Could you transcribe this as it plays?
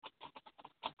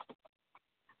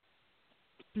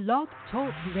Blog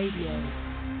Talk Radio.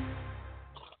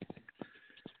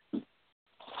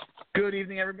 Good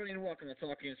evening, everybody, and welcome to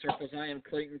Talking in Circles. I am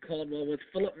Clayton Caldwell with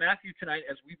Philip Matthew tonight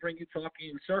as we bring you Talking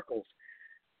in Circles.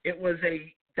 It was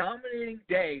a dominating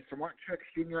day for Martin Truex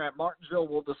Jr. at Martinsville.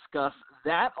 We'll discuss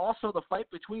that. Also, the fight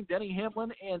between Denny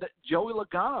Hamlin and Joey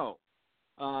Logano.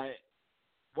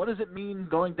 What does it mean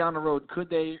going down the road? Could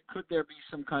there be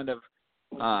some kind of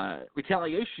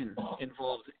retaliation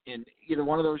involved in either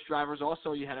one of those drivers?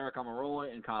 Also, you had Eric Almirola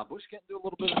and Kyle Busch getting to a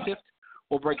little bit of Tifft.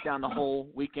 We'll break down the whole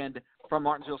weekend from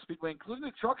Martinsville Speedway, including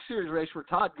the Truck Series race where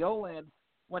Todd Gilliland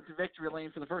went to victory lane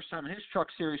for the first time in his Truck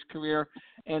Series career,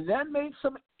 and then made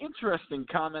some interesting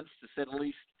comments, to say the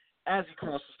least, as he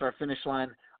crossed the start-finish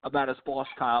line about his boss,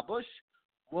 Kyle Busch.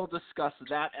 We'll discuss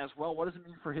that as well. What does it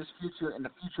mean for his future and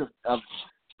the future of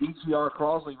DGR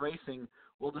Crosley Racing?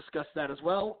 We'll discuss that as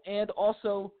well. And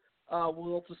also,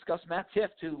 we'll discuss Matt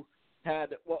Tifft, who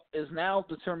had what is now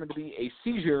determined to be a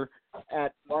seizure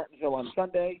at Martinsville on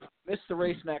Sunday. Missed the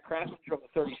race in that crash from the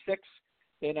 36.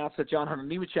 They announced that John Hunter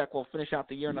Nemechek will finish out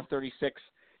the year in the 36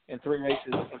 in 3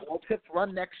 races. And will Tifft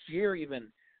run next year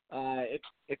even?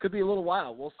 It could be a little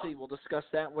while. We'll see. We'll discuss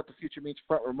that and what the future means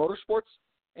for Front Row Motorsports.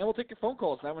 And we'll take your phone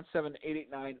calls,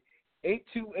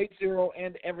 917-889-8280,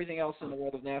 and everything else in the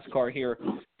world of NASCAR here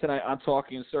tonight on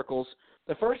Talking in Circles.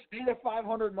 The first Beta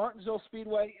 500 Martinsville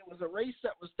Speedway, it was a race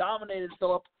that was dominated,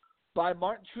 Philip, by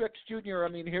Martin Truex Jr. I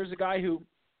mean, here's a guy who,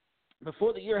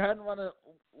 before the year, hadn't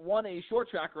won a short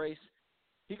track race.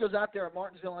 He goes out there at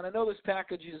Martinsville, and I know this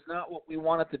package is not what we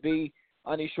want it to be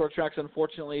on these short tracks,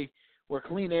 unfortunately, where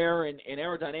clean air and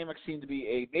aerodynamics seem to be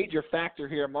a major factor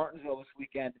here at Martinsville this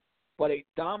weekend. But a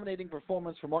dominating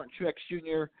performance for Martin Truex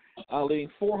Jr., leading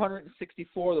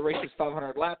 464. The race was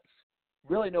 500 laps.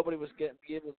 Really, nobody was be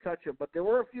able to touch him. But there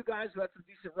were a few guys who had some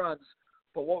decent runs.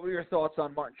 But what were your thoughts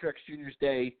on Martin Truex Jr.'s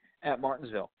day at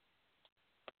Martinsville?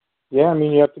 Yeah, I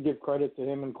mean, you have to give credit to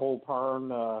him and Cole Parn,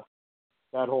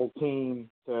 that whole team,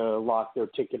 to lock their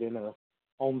ticket in a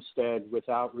Homestead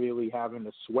without really having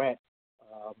to sweat.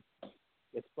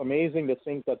 It's amazing to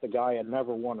think that the guy had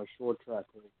never won a short track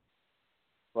race.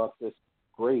 But this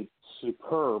great,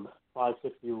 superb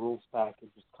 550 rules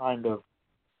package is kind of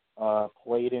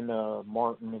played into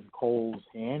Martin and Cole's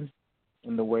hand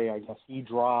in the way I guess he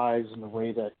drives and the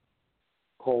way that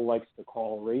Cole likes to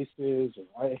call races.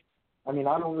 I mean,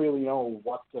 I don't really know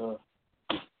what the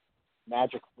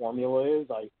magic formula is.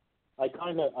 I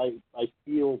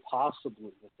feel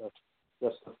possibly that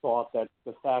just the thought that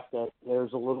the fact that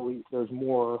there's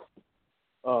more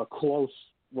close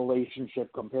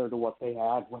relationship compared to what they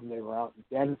had when they were out in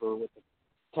Denver with the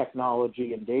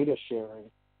technology and data sharing,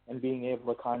 and being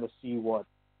able to kind of see what,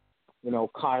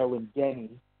 Kyle and Denny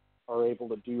are able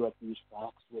to do at these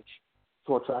tracks, which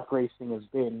short track racing has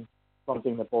been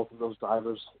something that both of those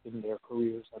drivers in their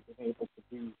careers have been able to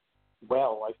do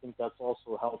well. I think that's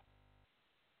also helped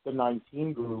the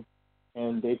 19 group,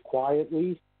 and they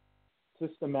quietly,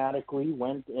 systematically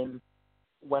went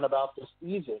about the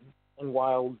season. And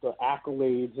while the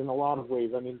accolades, in a lot of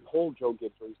ways, I mean, the whole Joe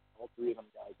Gibbs race, all three of them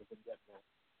guys have been getting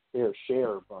their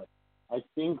share, but I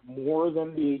think more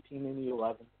than the 18 and the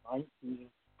 11, the 19,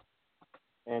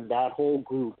 and that whole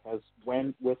group has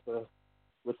went with the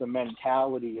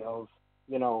mentality of,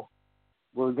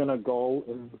 we're going to go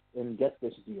and get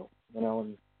this deal,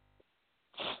 and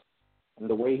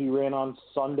the way he ran on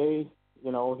Sunday,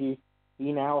 they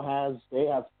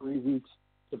have 3 weeks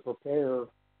to prepare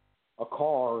a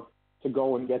car to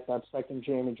go and get that second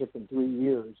championship in 3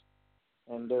 years.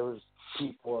 And there's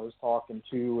people I was talking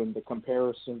to and the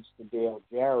comparisons to Dale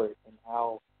Jarrett and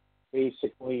how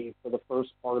basically for the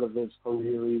first part of his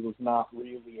career he was not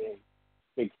really a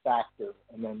big factor,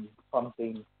 and then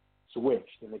something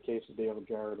switched. In the case of Dale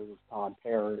Jarrett, it was Todd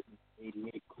Parrott and the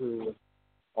 88 crew and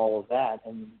all of that,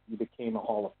 and he became a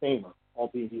Hall of Famer,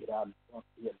 albeit he had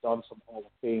done some Hall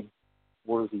of Fame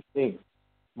worthy things.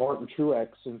 Martin Truex,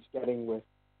 since getting with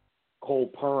Cole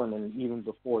Parn, and even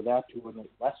before that to a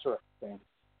lesser extent,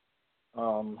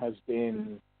 has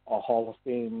been a Hall of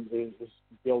Fame, is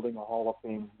building a Hall of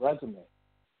Fame resume.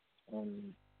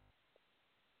 And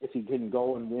if he can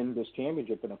go and win this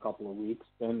championship in a couple of weeks,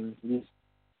 then he's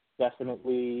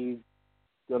definitely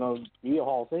going to be a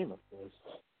Hall of Famer. Because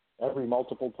every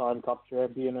multiple-time Cup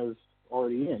champion is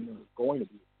already in and is going to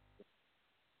be.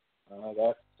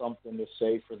 That's something to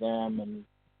say for them, and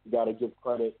you got to give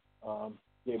credit.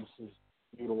 Gibbs has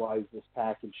utilized this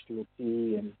package to a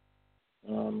T, and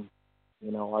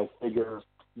I figure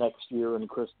next year and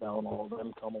Chris Bell and all of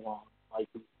them come along,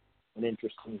 might be an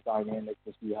interesting dynamic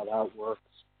to see how that works.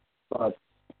 But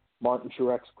Martin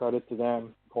Truex, credit to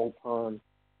them. Cole Parn,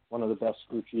 one of the best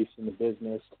crew chiefs in the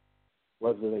business,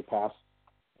 whether they pass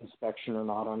inspection or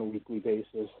not on a weekly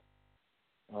basis.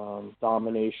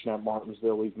 Domination at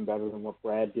Martinsville, even better than what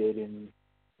Brad did in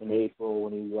April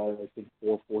when he led, I think,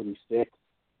 446.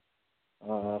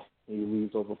 He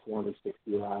leads over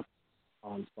 460 laps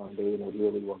on Sunday, and it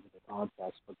really wasn't a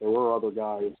contest. But there were other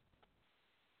guys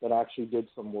that actually did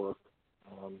some work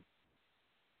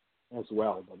as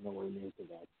well, but nowhere near to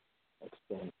that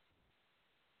extent.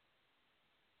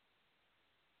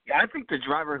 Yeah, I think the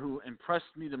driver who impressed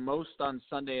me the most on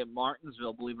Sunday at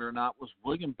Martinsville, believe it or not, was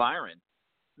William Byron.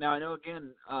 Now, I know,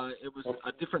 again, it was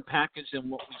a different package than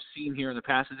what we've seen here in the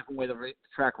past, a different way the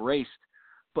track raced.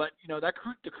 But, you know, the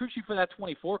crew chief for that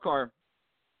 24 car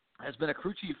has been a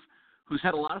crew chief who's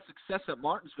had a lot of success at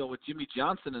Martinsville with Jimmy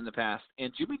Johnson in the past.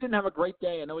 And Jimmy didn't have a great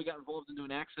day. I know he got involved into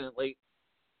an accident late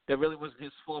that really wasn't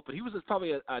his fault, but he was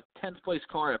probably a 10th place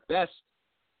car at best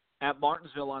at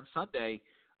Martinsville on Sunday.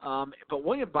 But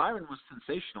William Byron was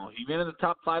sensational. He ran in the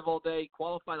top 5 all day,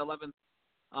 qualified 11th.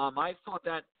 I thought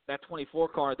that 24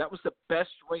 car, that was the best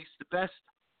race, the best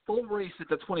full race that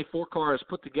the 24 car has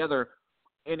put together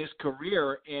in his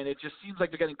career, and it just seems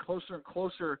like they're getting closer and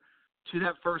closer to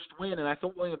that first win. And I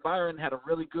thought William Byron had a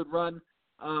really good run.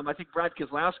 I think Brad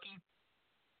Keselowski,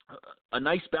 a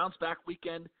nice bounce-back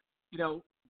weekend. You know,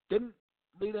 didn't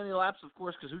lead any laps, of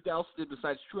course, because who else did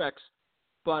besides Truex?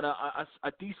 But a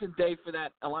decent day for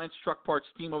that Alliance Truck Parts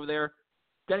team over there.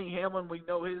 Denny Hamlin, we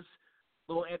know his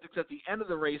little antics at the end of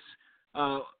the race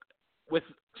with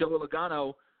Joey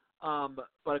Logano,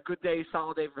 but a good day,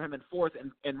 solid day for him in 4th.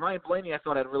 And Ryan Blaney, I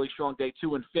thought, had a really strong day,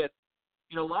 too, in 5th.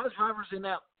 You know, a lot of drivers in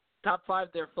that top 5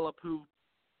 there, Philip, who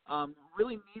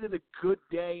really needed a good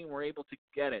day and were able to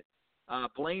get it.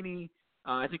 Blaney,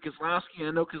 I think Keselowski,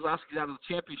 I know Keselowski's out of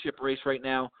the championship race right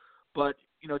now, but,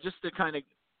 you know, just to kind of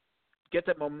get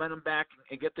that momentum back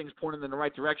and get things pointed in the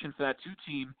right direction for that 2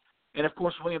 team. And, of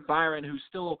course, William Byron, who's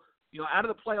still, you know, out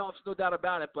of the playoffs, no doubt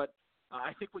about it, but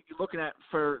I think what you're looking at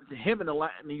for him in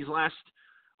these last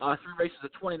 3 races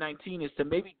of 2019 is to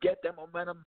maybe get that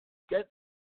momentum, get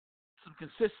some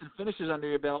consistent finishes under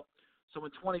your belt, so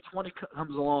when 2020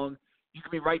 comes along, you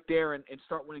can be right there and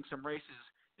start winning some races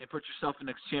and put yourself in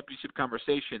the championship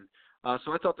conversation.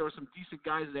 So I thought there were some decent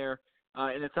guys there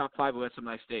in the top 5 who had some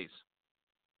nice days.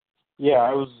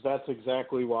 Yeah, that's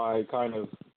exactly why I kind of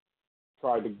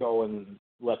tried to go and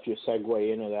let you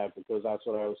segue into that, because that's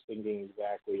what I was thinking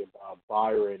exactly about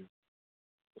Byron.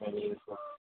 I mean, for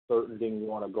certain things we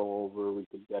want to go over, we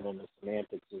could get into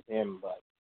semantics with him, but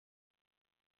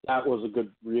that was a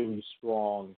good, really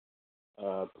strong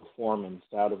performance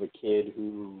out of a kid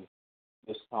who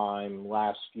this time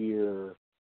last year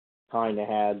kind of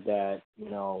had that, you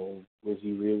know, should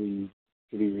he really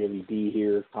be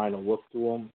here kind of look to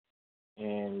him.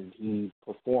 And he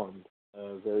performed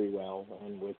very well,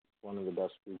 and with one of the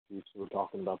best crew chiefs. We're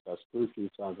talking about best crew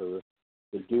chiefs ever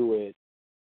to do it.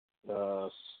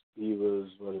 He was,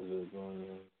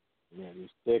 he's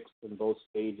 6th in both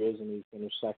stages, and he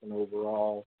finished 2nd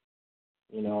overall.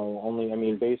 You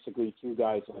know, basically 2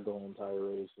 guys led the whole entire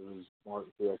race. It was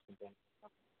Martin Truex and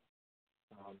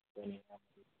Denny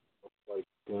Hamlin looks like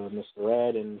Mr.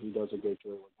 Ed, and he does a great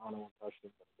Joey Logano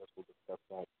impression, but I guess we'll discuss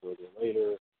that further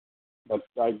later. But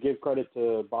I give credit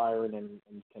to Byron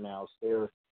and Canals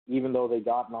there. Even though they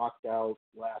got knocked out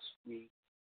last week,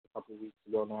 a couple of weeks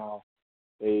ago now,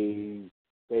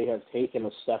 they have taken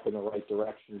a step in the right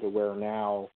direction to where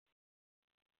now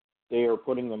they are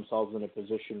putting themselves in a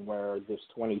position where this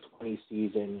 2020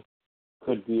 season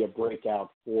could be a breakout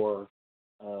for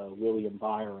William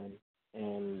Byron,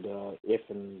 and if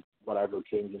and whatever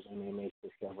changes they may make for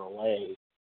Chevrolet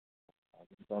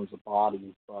in terms of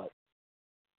body. But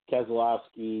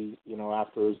Keselowski, you know,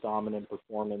 after his dominant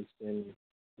performance in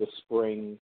the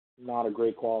spring, not a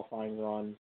great qualifying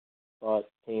run, but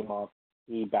came up.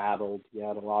 He battled. He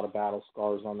had a lot of battle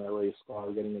scars on that race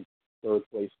car, getting a 3rd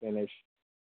place finish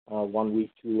 1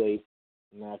 week too late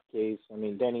in that case. I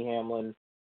mean, Denny Hamlin,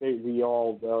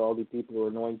 all the people were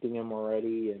anointing him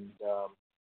already, and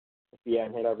if he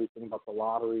hadn't hit everything but the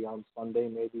lottery on Sunday,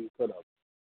 maybe he could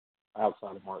have,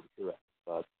 outside of Martin Truex.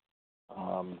 But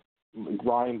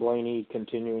Ryan Blaney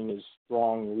continuing his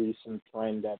strong recent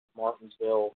trend at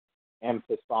Martinsville,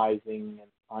 emphasizing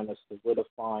and kind of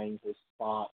solidifying his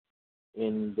spot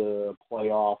in the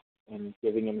playoff and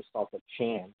giving himself a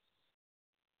chance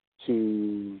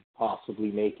to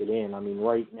possibly make it in. I mean,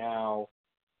 right now,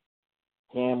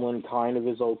 Hamlin kind of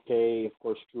is okay. Of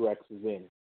course, Truex is in.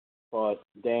 But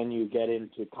then you get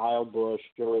into Kyle Busch,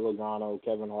 Joey Logano,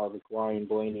 Kevin Harvick, Ryan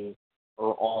Blaney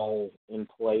are all in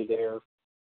play there.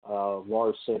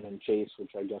 Larson and Chase,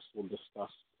 which I guess we'll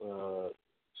discuss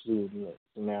soon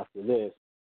after this,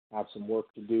 have some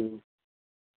work to do.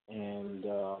 And,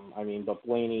 but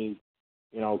Blaney,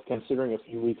 considering a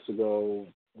few weeks ago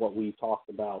what we talked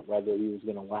about, whether he was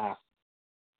going to last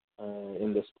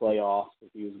in this playoffs,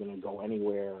 if he was going to go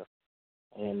anywhere,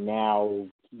 and now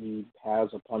he has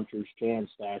a puncher's chance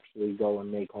to actually go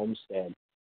and make Homestead.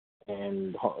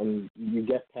 And you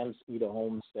get Penske to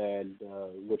Homestead,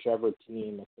 whichever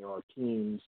team, if there are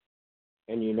teams,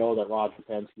 and you know that Roger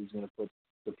Penske is going to put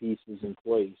the pieces in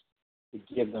place to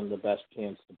give them the best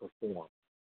chance to perform,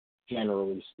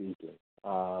 generally speaking.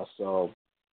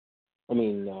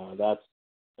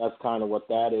 That's kind of what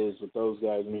that is with those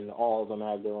guys. I mean, all of them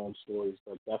have their own stories,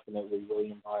 but definitely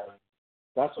William Byron.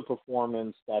 That's a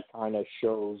performance that kind of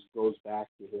goes back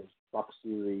to his Truck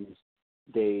Series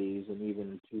days and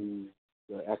even to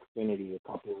the Xfinity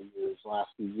last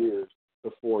few years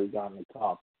before he got in the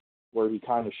Cup, where he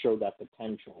kind of showed that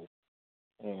potential.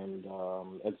 And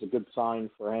it's a good sign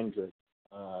for Hendrick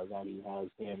that he has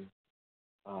him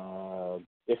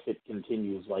if it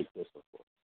continues like this, of course.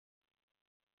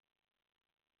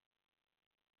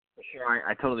 For sure,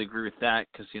 I totally agree with that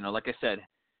because, like I said,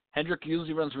 Hendrick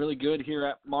usually runs really good here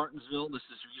at Martinsville. This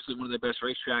is usually one of their best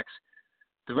racetracks.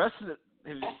 The rest of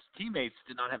his teammates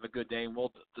did not have a good day, and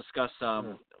we'll discuss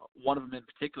one of them in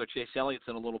particular, Chase Elliott's,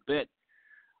 in a little bit.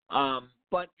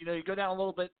 But, you go down a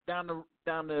little bit, down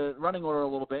the running order a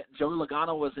little bit. Joey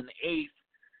Logano was in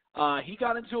 8th. He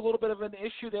got into a little bit of an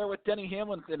issue there with Denny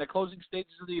Hamlin in the closing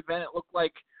stages of the event. It looked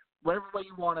like wherever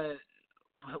you want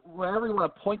to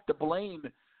point the blame,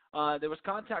 there was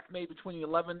contact made between the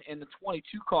 11 and the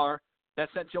 22 car that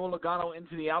sent Joey Logano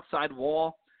into the outside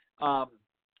wall.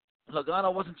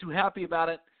 Logano wasn't too happy about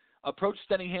it, approached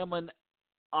Denny Hamlin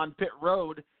on pit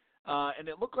road, and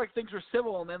it looked like things were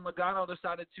civil, and then Logano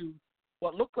decided to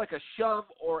what looked like a shove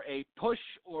or a push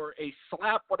or a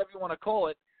slap, whatever you want to call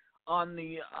it, on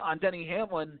Denny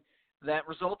Hamlin that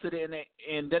resulted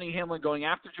in Denny Hamlin going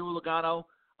after Joey Logano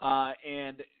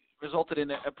and resulted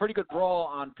in a pretty good brawl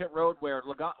on pit road where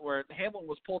Hamlin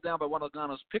was pulled down by one of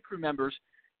Logano's pit crew members,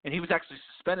 and he was actually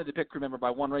suspended the pit crew member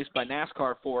by one race by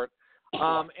NASCAR for it. And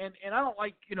I don't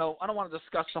I don't want to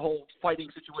discuss the whole fighting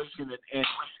situation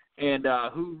and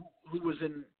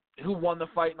who won the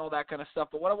fight and all that kind of stuff.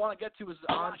 But what I want to get to is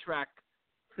the on-track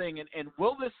thing. And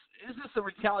is this a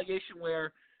retaliation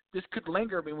where this could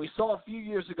linger? I mean, we saw a few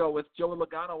years ago with Joey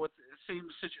Logano with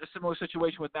a similar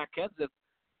situation with Matt Kenseth,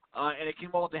 and it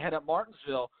came all to head at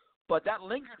Martinsville. But that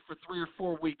lingered for 3 or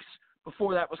 4 weeks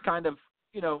before that was kind of,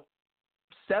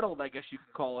 settled, I guess you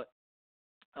could call it.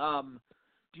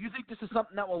 Do you think this is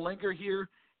something that will linger here?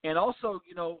 And also,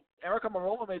 Eric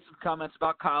Almirola made some comments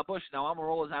about Kyle Busch. Now,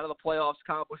 Almirola's out of the playoffs.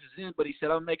 Kyle Busch is in, but he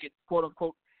said, I'll make it,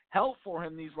 quote-unquote, hell for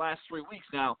him these last 3 weeks.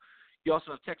 Now, you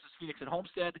also have Texas, Phoenix, and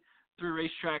Homestead, 3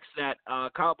 racetracks that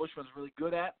Kyle Busch runs really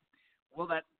good at. Will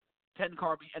that 10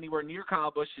 car be anywhere near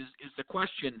Kyle Busch is the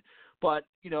question. But,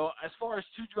 as far as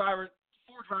 4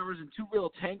 drivers and 2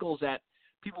 real tangles that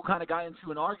people kind of got into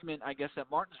an argument, I guess,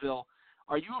 at Martinsville,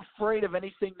 are you afraid of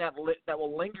anything that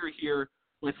will linger here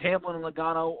with Hamlin and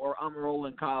Logano or Almirola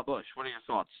and Kyle Busch? What are your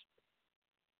thoughts?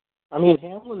 I mean,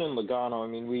 Hamlin and Logano,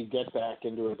 we get back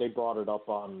into it. They brought it up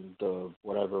on the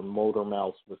Motor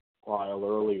Mouse with Kyle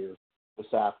earlier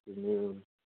this afternoon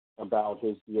about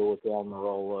his deal with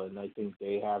Almirola, and I think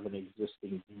they have an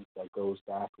existing beef that goes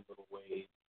back a little ways.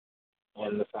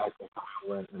 And the fact that Kyle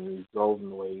went and drove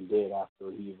him the way he did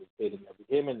after he was hitting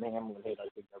him and Hamlin hit, I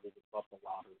think, everything up a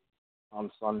lot on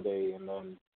Sunday, and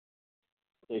then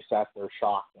they sat there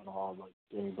shocked and all, like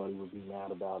anybody would be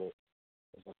mad about it.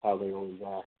 That's how they always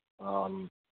act.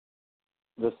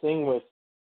 The thing with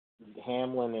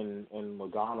Hamlin and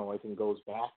Logano, I think, goes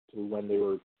back to when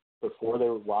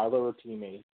while they were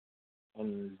teammates,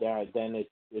 and then it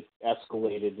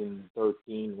escalated in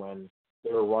 2013 when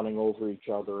they were running over each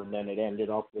other, and then it ended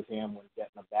up with Hamlin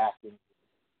getting a back injury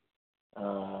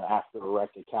after a wreck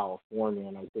at California,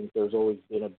 and I think there's always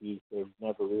been a beef. They've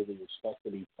never really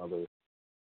respected each other.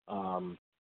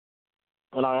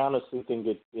 And I honestly think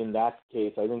in that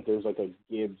case, I think there's like a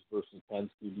Gibbs versus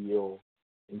Penske deal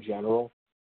in general.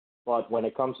 But when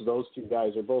it comes to those 2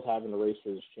 guys, they're both having to race for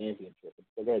this championship. If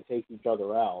they're going to take each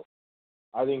other out,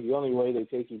 I think the only way they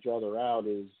take each other out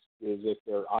is if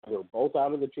they're either both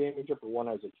out of the championship or one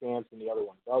has a chance and the other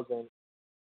one doesn't.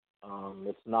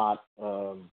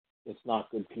 It's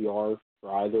not good PR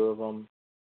for either of them.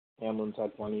 Hamlin's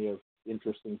had plenty of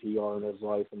interesting PR in his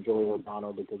life, and Joey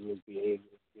Logano because of his behavior.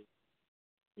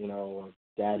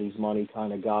 Daddy's money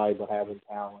kind of guy, but having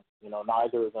talent.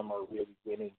 Neither of them are really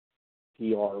winning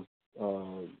PR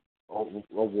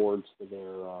awards for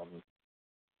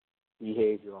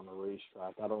behavior on the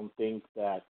racetrack. I don't think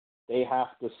that they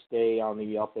have to stay on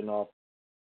the up and up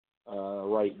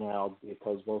right now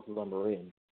because both of them are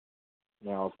in.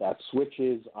 Now, if that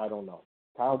switches, I don't know.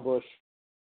 Kyle Busch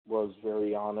was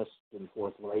very honest and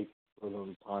forthright for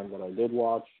the time that I did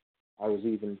watch. I was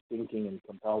even thinking and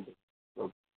compelled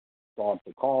or thought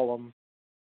to call him,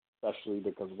 especially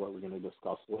because of what we're going to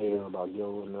discuss later about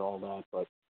Gilliland and all that. But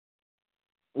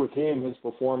with him, his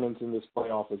performance in this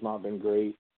playoff has not been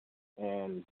great.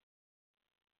 And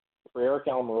for Eric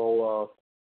Almirola,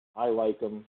 I like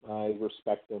him. I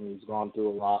respect him. He's gone through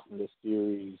a lot in this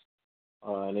series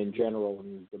and in general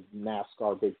in the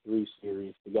NASCAR Big Three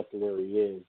series to get to where he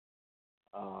is.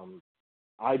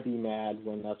 I'd be mad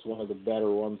when that's one of the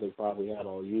better ones they probably had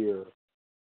all year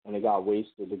and it got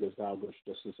wasted because Kyle Busch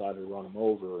just decided to run him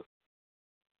over.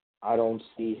 I don't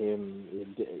see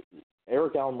him.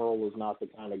 Eric Almirola is not the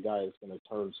kind of guy that's going to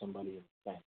turn somebody in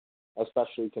the tank,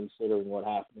 especially considering what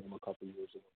happened to him a couple of years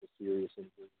ago, the serious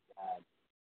injuries he had.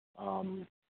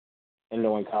 And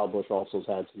knowing Kyle Busch also has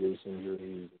had serious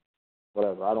injuries,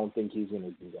 whatever, I don't think he's going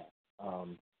to do that.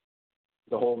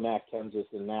 The whole Matt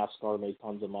Kenseth and NASCAR made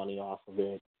tons of money off of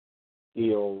it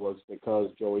deal was because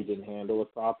Joey didn't handle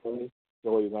it properly.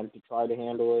 Joey went to try to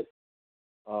handle it.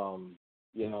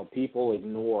 People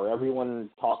ignore. Everyone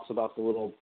talks about the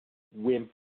little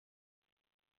wimp.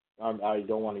 I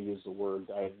don't want to use the word.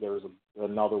 There's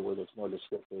another word that's more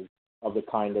descriptive of the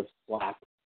kind of slap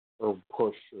or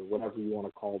push or whatever you want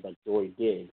to call that Joey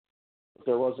did. But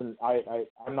there wasn't.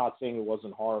 I'm not saying it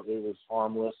wasn't hard. It was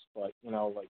harmless, but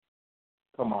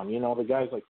come on. The guy's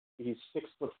he's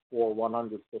 6'4",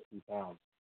 150 pounds,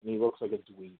 and he looks like a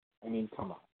dweeb. I mean,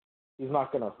 come on. He's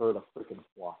not going to hurt a freaking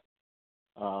fly.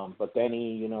 But then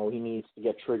he needs to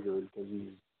get triggered because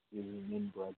he's an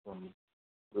inbred from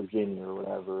Virginia or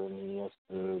whatever, and he has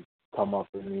to come up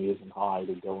and he isn't high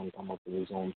to go and come up with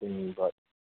his own thing. But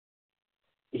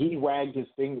he wagged his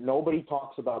finger. Nobody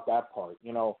talks about that part.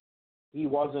 He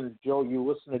wasn't Joe. You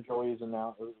listen to Joey's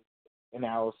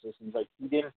analysis, and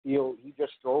he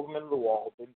just drove him into the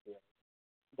wall, didn't care.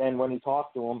 Then when he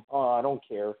talked to him, I don't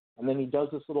care. And then he does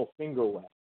this little finger wag.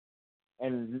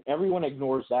 And everyone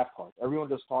ignores that part. Everyone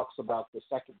just talks about the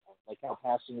second part, like how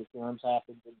passing interference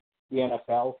happens in the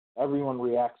NFL. Everyone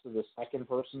reacts to the second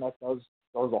person that does,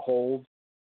 or the hold.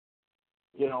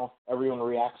 Everyone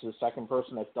reacts to the second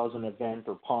person that does an event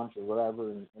or punch or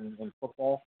whatever in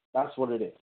football. That's what it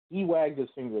is. He wagged his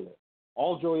finger there.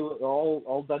 All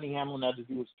Denny Hamlin had to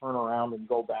do was turn around and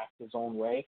go back his own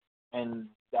way, and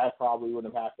that probably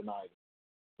wouldn't have happened either.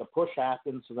 The push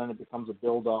happens, so then it becomes a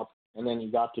build-up, and then he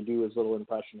got to do his little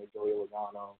impression of Joey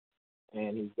Logano,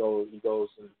 and he goes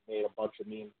and made a bunch of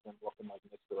memes of him looking like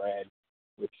Mr. Ed,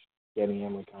 which Denny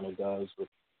Hamlin kind of does, which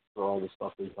for all the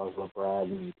stuff that he talks about Brad,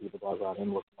 and people talk about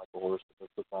him looking like a horse, but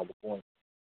that's beside the point.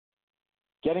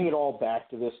 Getting it all back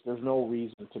to this, there's no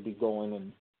reason to be going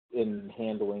and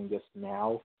handling this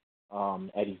now.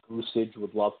 Eddie Goosage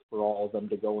would love for all of them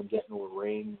to go and get into a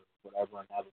ring or whatever and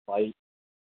have a fight.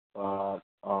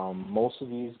 Most of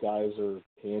these guys are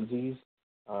pansies,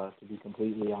 to be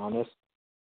completely honest.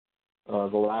 The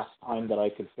last time that I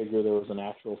could figure there was an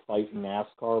actual fight in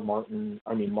NASCAR,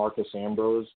 Marcus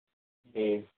Ambrose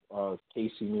gave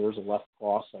Casey Mears a left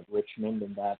cross at Richmond,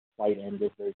 and that fight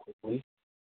ended very quickly.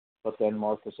 But then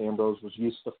Marcus Ambrose was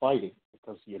used to fighting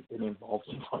because he had been involved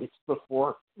in fights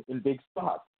before in big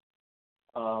spots.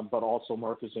 But also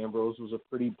Marcus Ambrose was a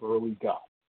pretty burly guy.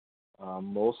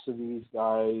 Most of these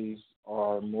guys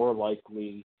are more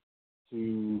likely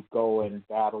to go and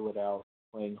battle it out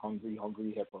playing Hungry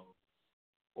Hungry Hippo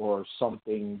or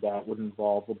something that would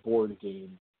involve a board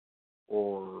game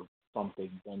or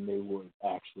something than they would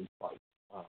actually fight.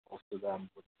 Most of them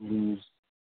would lose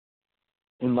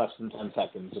in less than 10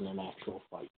 seconds in an actual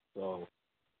fight. So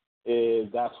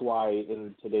that's why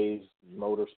in today's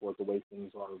motorsport, the way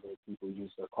things are, that people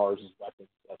use their cars as weapons.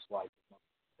 That's why.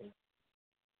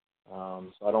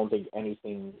 So I don't think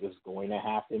anything is going to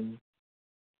happen.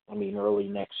 Early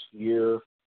next year,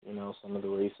 some of the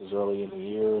races early in the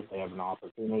year, they have an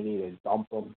opportunity to dump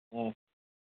them.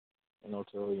 It's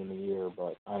early in the year,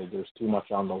 but there's too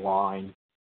much on the line.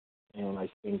 And I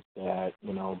think that,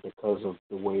 because of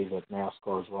the way that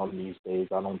NASCAR's run these days,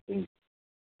 I don't think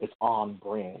it's on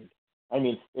brand.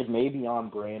 It may be on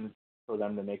brand for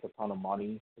them to make a ton of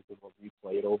money because they'll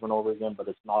replay it over and over again, but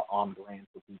it's not on brand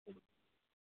for people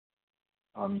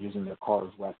using their car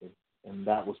as weapons. And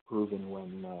that was proven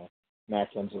when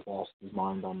Matt Kenseth lost his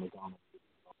mind on Logano.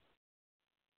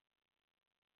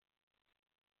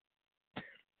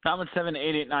 Comment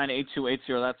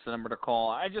 788982880. That's the number to call.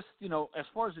 I just, as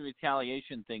far as the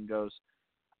retaliation thing goes,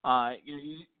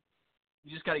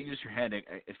 you just got to use your head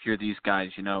if you're these guys,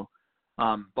 you know.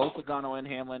 Both Logano and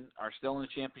Hamlin are still in the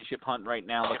championship hunt right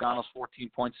now. Logano's 14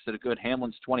 points to the good.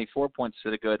 Hamlin's 24 points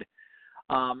to the good.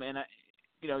 And,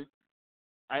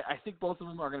 I think both of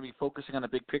them are going to be focusing on the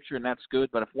big picture, and that's good.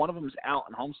 But if one of them is out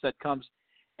and Homestead comes,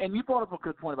 and you brought up a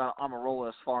good point about Amarola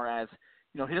as far as,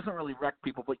 he doesn't really wreck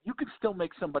people, but you can still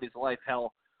make somebody's life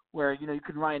hell where, you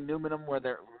can Ryan Newman them where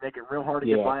they make it real hard to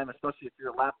get by them, especially if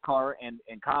you're a lap car and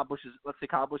Kyle Busch is, let's say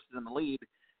Kyle Busch is in the lead,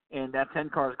 and that 10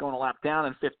 car is going a lap down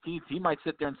in 15th. He might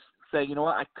sit there and say, you know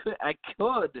what, I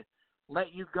could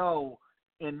let you go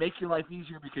and make your life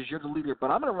easier because you're the leader,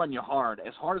 but I'm going to run you hard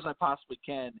as I possibly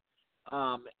can,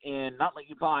 and not let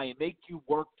you by and make you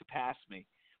work to pass me.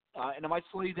 And it might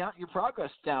slow you down, your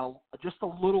progress down just a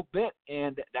little bit,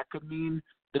 and that could mean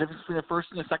the difference between the first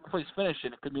and the second place finish,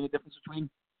 and it could mean the difference between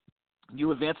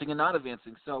you advancing and not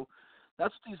advancing. So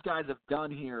that's what these guys have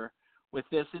done here with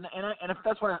this. And if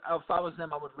that's what if I was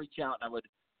them, I would reach out and I would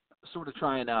sort of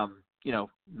try and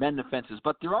mend the fences.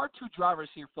 But there are two drivers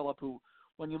here, Philip, who,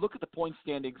 when you look at the point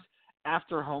standings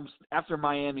after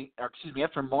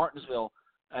Martinsville,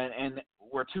 and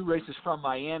we're 2 races from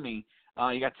Miami,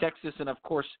 you got Texas and of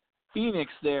course Phoenix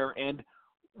there. And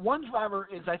one driver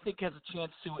I think has a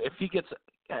chance to, if he gets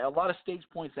a lot of stage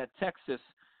points at Texas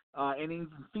and even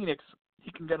Phoenix,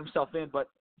 he can get himself in. But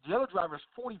the other driver is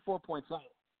 44 points out.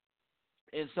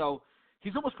 And so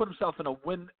he's almost put himself in a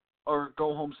win or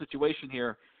go home situation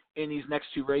here in these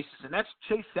next 2 races. And that's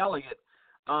Chase Elliott.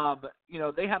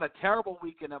 They had a terrible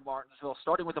weekend at Martinsville,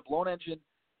 starting with a blown engine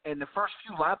in the first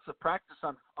few laps of practice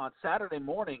on Saturday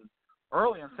morning,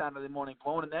 early on Saturday morning,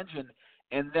 blowing an engine.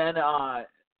 And then,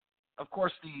 of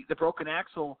course, the broken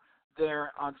axle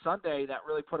there on Sunday that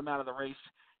really put him out of the race.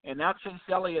 And now Chase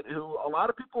Elliott, who a lot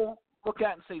of people look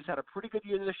at and say he's had a pretty good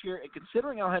year this year, and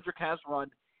considering how Hendrick has run,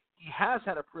 he has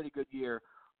had a pretty good year.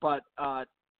 But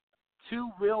 2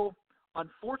 real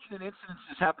unfortunate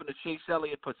incidences happened to Chase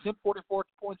Elliott, puts him 44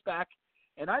 points back.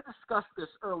 And I discussed this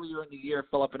earlier in the year,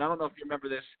 Philip, and I don't know if you remember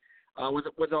this,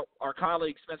 with our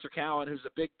colleague Spencer Cowan, who's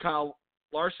a big Kyle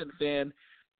Larson fan.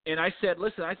 And I said,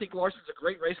 listen, I think Larson's a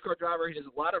great race car driver. He does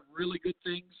a lot of really good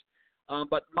things.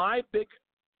 But my big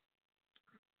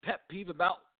pet peeve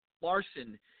about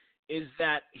Larson is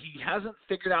that he hasn't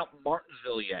figured out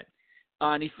Martinsville yet.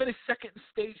 And he finished second in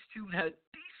stage 2 and had a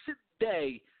decent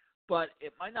day, but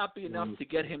it might not be enough to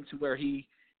get him to where he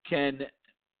can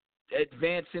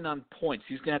advance in on points.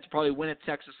 He's going to have to probably win at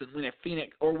Texas and win at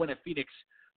Phoenix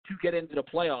to get into the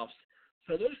playoffs.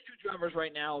 So those 2 drivers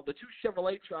right now, the 2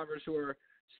 Chevrolet drivers who are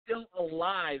still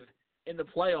alive in the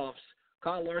playoffs,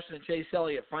 Kyle Larson and Chase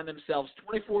Elliott, find themselves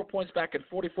 24 points back and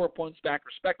 44 points back,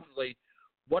 respectively.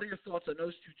 What are your thoughts on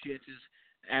those 2 chances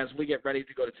as we get ready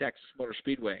to go to Texas Motor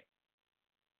Speedway?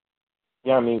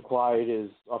 Yeah, Clyde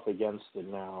is up against it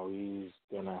now. He's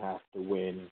going to have to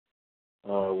win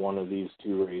one of these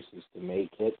 2 races to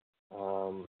make it.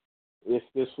 If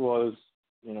this was,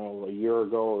 a year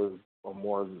ago or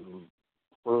more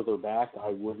further back, I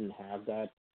wouldn't have that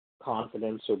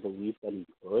confidence or belief that he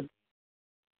could.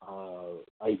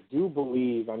 I do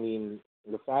believe,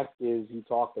 the fact is he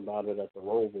talked about it at the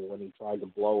Roval when he tried to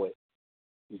blow it.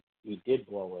 He did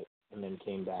blow it and then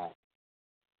came back.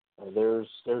 There's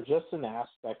just an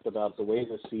aspect about the way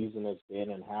the season has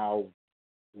been and how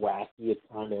wacky it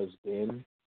kind of has been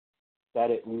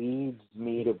that it leads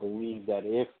me to believe that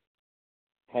if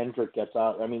Hendrick gets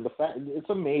out, the fact, it's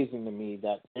amazing to me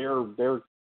that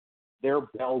their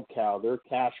bell cow, their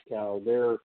cash cow,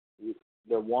 they're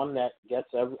one that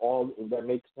gets that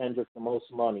makes Hendrick the most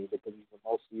money because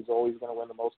he's always going to win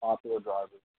the most popular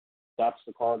driver. That's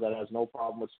the car that has no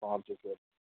problem with sponsorship.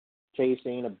 Chase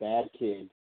ain't a bad kid.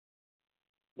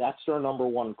 That's their number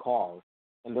 1 car,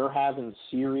 and they're having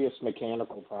serious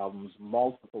mechanical problems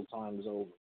multiple times over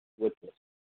with this.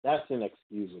 That's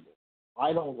inexcusable.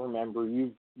 I don't remember,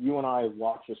 you and I have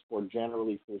watched this sport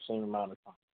generally for the same amount of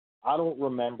time. I don't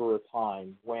remember a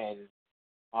time when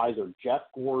either Jeff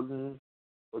Gordon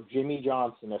or Jimmy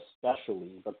Johnson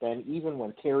especially, but then even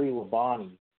when Terry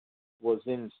Labonte was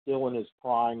still in his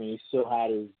prime and he still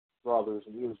had his brothers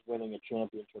and he was winning a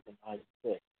championship in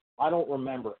 '96. I don't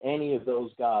remember any of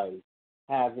those guys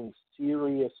having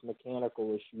serious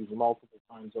mechanical issues multiple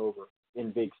times over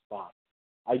in big spots.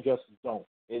 I just don't.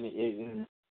 And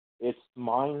it's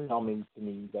mind-numbing to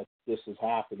me that this is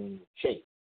happening with Chase.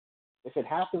 If it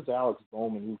happens to Alex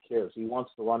Bowman, who cares? He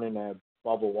wants to run in a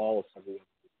Bubba Wallace every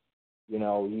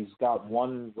year. He's got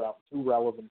 2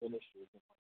 relevant finishes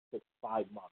in 5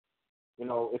 months.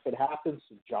 If it happens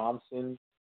to Johnson,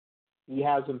 he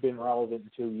hasn't been relevant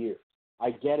in 2 years. I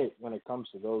get it when it comes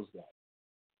to those guys.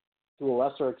 to a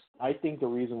lesser extent, I think the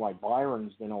reason why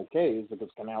Byron's been okay is because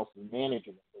Canals is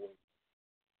managing it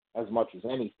as much as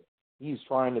anything. He's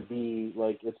trying to be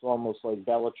like, it's almost like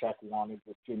Belichick wanted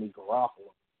with Jimmy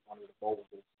Garoppolo. He wanted to go with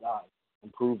this guy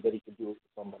and prove that he could do it with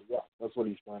somebody else. That's what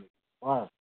he's trying to do. Byron.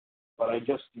 But I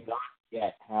just do not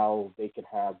get how they could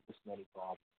have this many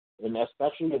problems. And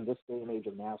especially in this day and age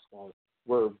of NASCAR,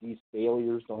 where these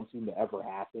failures don't seem to ever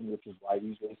happen, which is why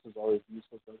these races are as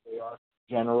useless as they are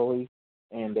generally,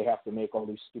 and they have to make all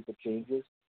these stupid changes.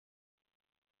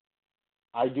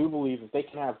 I do believe if they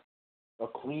can have a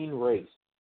clean race,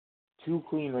 2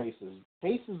 clean races.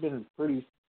 Chase has been pretty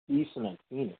decent at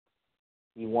Phoenix.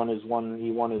 He won his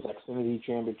Xfinity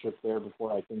championship there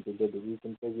before I think they did the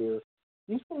reconfigure.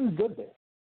 He's been good there.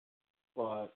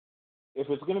 But if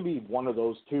it's going to be one of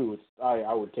those two,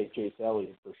 I would take Chase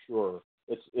Elliott for sure.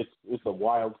 It's a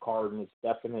wild card, and it's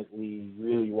definitely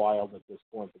really wild at this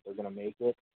point that they're going to make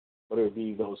it. But it would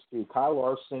be those two. Kyle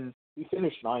Larson, he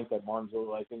finished 9th at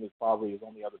Martinsville. I think it's probably his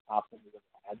only other top 10 he's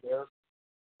ever had there.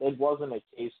 It wasn't a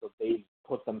case of they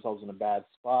put themselves in a bad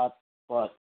spot,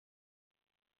 but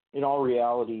in all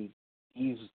reality,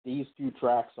 these 2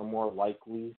 tracks are more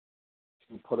likely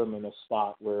to put him in a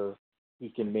spot where he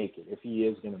can make it, if he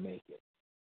is going to make it.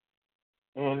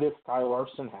 And if Kyle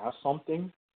Larson has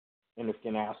something, and if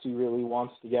Ganassi really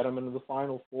wants to get him into the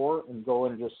Final Four and go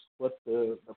and just split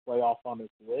the playoff on his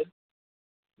lid,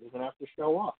 he's going to have to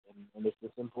show up. And it's as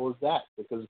simple as that,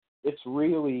 because it's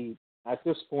really, at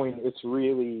this point, it's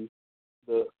really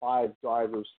the 5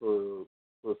 drivers for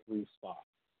 3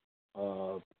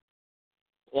 spots.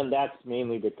 And that's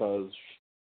mainly because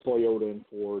Toyota and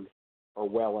Ford are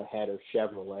well ahead of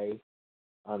Chevrolet.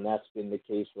 And that's been the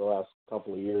case for the last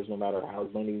couple of years, no matter how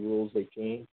many rules they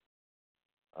change.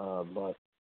 But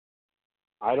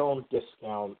I don't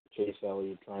discount Chase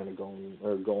Elliott trying to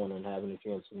go in and having a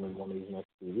chance to win one of these next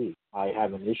 2 weeks. I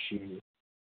have an issue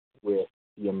with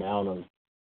the amount of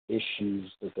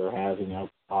issues that they're having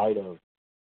outside of,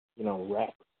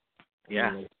 wrecks. Yeah.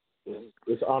 I mean,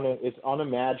 it's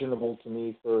unimaginable to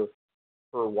me for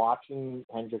watching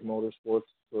Hendrick Motorsports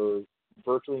for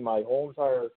virtually my whole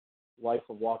entire life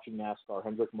of watching NASCAR.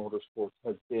 Hendrick Motorsports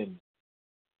has been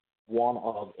one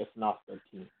of, if not their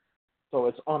team. So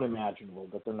it's unimaginable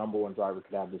that their number 1 driver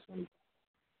could have this many.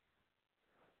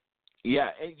 Yeah,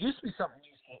 it used to be something.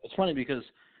 It's funny because,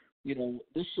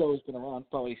 this show has been around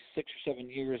probably 6 or 7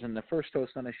 years, and the first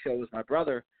host on the show was my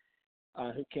brother,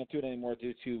 who can't do it anymore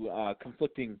due to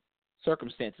conflicting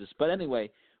circumstances. But anyway,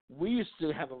 we used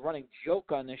to have a running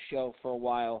joke on this show for a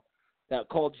while that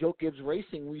called Joe Gibbs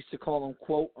Racing. We used to call them,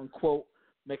 quote, unquote,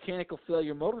 mechanical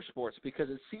failure motorsports, because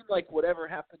it seemed like whatever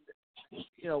happened,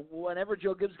 whenever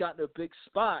Joe Gibbs got into a big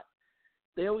spot,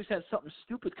 they always had something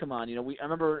stupid come on. I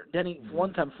remember Denny,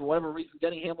 one time, for whatever reason,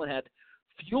 Denny Hamlin had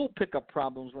fuel pickup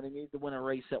problems when he needed to win a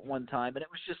race at one time, and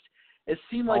it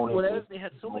seemed like whatever, they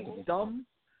had so many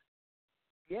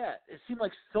it seemed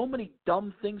like so many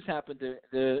dumb things happened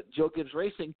to Joe Gibbs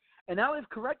Racing, and now they've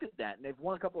corrected that, and they've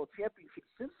won a couple of championships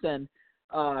since then.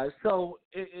 So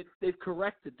they've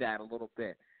corrected that a little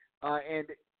bit. And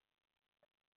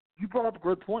you brought up a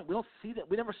good point. We don't see that.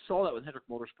 We never saw that with Hendrick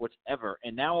Motorsports ever.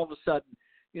 And now all of a sudden,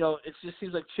 it just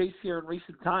seems like Chase here in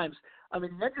recent times. I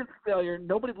mean, engine failure,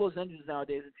 nobody blows engines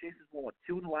nowadays, and Chase has won,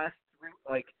 2 in the last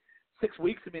 6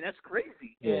 weeks. I mean, that's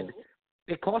crazy. Yeah. And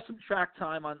it cost him track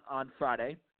time on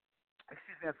Friday.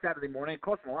 Excuse me, on Saturday morning. It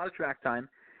cost him a lot of track time.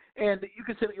 And you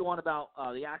can say what you want about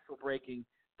the axle braking.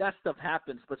 That stuff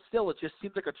happens. But still, it just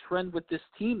seems like a trend with this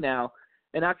team now.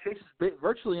 And now Chase is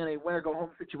virtually in a win-or-go-home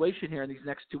situation here in these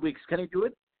next 2 weeks. Can he do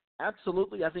it?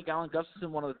 Absolutely. I think Alan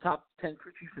Gustafson, one of the top 10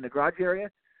 crew chiefs in the garage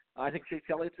area. I think Chase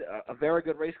Elliott's a very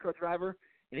good race car driver,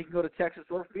 and he can go to Texas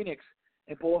or Phoenix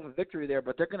and pull off a victory there.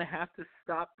 But they're going to have to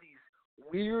stop these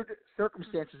weird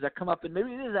circumstances that come up, and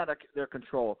maybe it is out of their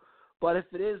control. But if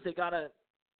it is, they gotta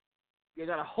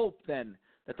hope then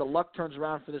that the luck turns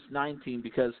around for this 9 team,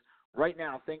 because right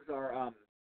now things are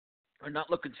not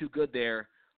looking too good there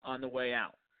on the way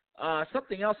out.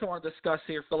 Something else I want to discuss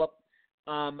here, Philip.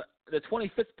 The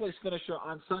 25th place finisher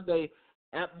on Sunday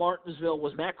at Martinsville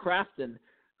was Matt Crafton,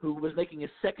 who was making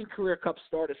his 2nd career Cup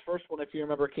start. His first one, if you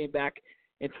remember, came back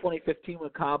in 2015 when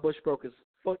Kyle Busch broke his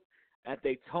foot at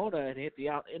Daytona and hit the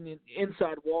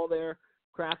inside wall there.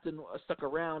 Crafton stuck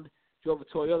around, drove a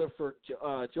Toyota for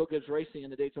Joe Gibbs Racing in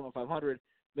the Daytona 500,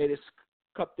 made his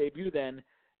Cup debut then.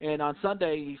 And on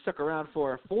Sunday, he stuck around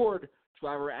for a Ford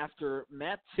driver after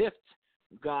Matt Tifft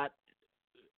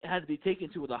had to be taken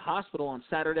to the hospital on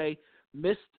Saturday,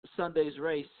 missed Sunday's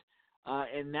race,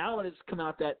 and now it has come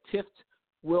out that Tifft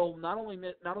will not only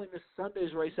miss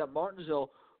Sunday's race at Martinsville,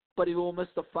 but he will miss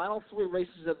the final 3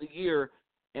 races of the year.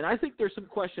 And I think there's some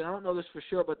question. I don't know this for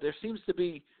sure, but there seems to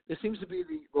be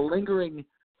the lingering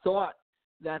thought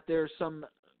that there's some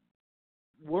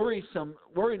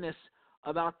worriness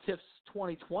about Tiff's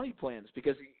 2020 plans,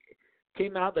 because he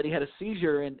came out that he had a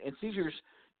seizure, and seizures,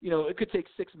 it could take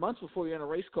 6 months before you're in a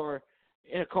race car,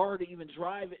 in a car to even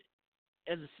drive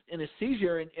in a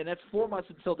seizure, and that's 4 months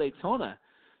until Daytona.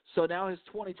 So now his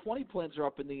 2020 plans are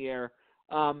up in the air.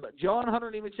 John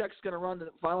Hunter Nemechek is going to run the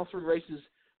final 3 races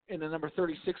in the number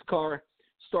 36 car,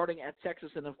 starting at Texas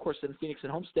and, of course, in Phoenix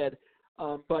and Homestead.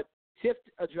 But Tifft,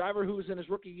 a driver who was in his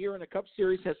rookie year in the Cup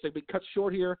Series, has to be cut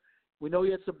short here. We know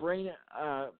he had some brain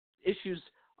issues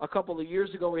a couple of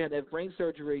years ago. We had to have brain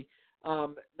surgery.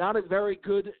 Not a very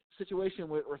good situation.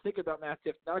 We're thinking about Matt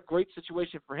Tifft. Not a great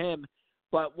situation for him.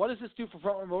 But what does this do for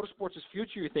Front Row Motorsports'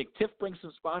 future, you think? Tifft brings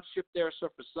some sponsorship there, so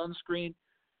for Sunscreen,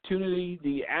 Tunity,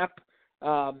 the app,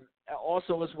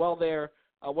 also as well there.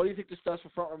 What do you think this does for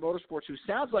Front Row Motorsports, who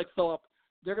sounds like, Philip,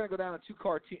 they're going to go down a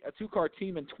two-car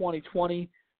team in 2020?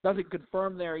 Nothing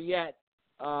confirmed there yet.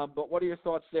 But what are your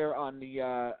thoughts there on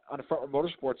the Front Row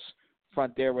Motorsports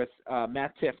front there with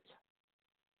Matt Tifft?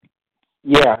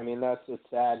 Yeah, I mean, it's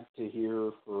sad to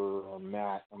hear for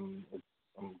Matt. I'm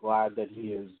glad that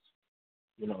he is,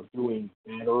 doing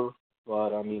better.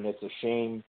 But I mean, it's a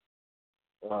shame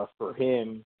for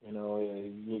him.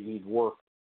 He'd work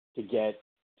to get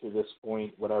to this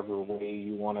point, whatever way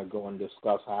you want to go and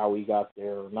discuss how he got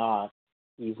there or not.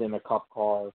 He's in a Cup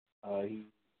car. He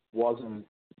wasn't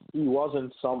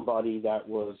somebody that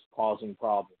was causing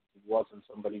problems. He wasn't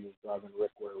somebody who was driving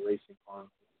Rick Ware racing car and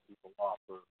picking people off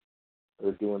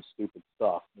or doing stupid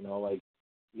stuff.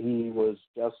 He was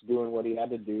just doing what he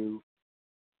had to do.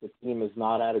 The team has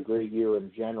not had a great year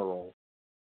in general.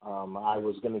 I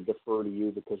was going to defer to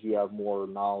you because you have more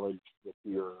knowledge with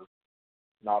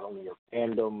not only your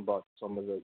fandom, but some of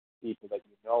the people that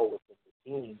you know within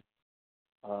the team,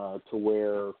 to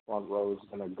where Front Row is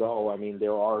going to go. I mean,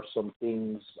 there are some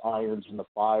things, irons in the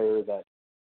fire, that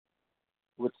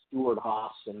with Stewart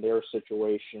Haas and their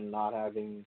situation, not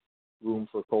having room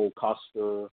for Cole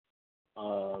Custer,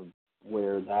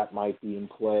 where that might be in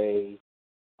play.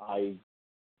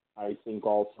 I think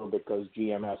also because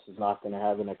GMS is not going to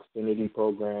have an Xfinity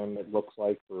program, it looks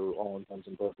like, for all intents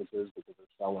and purposes, because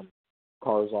they're selling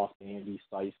cars off to Andy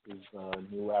Seiss's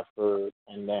new effort,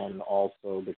 and then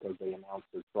also because they announced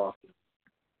their truck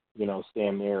and,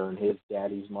 Sam Mayer and his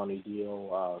daddy's money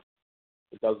deal.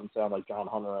 It doesn't sound like John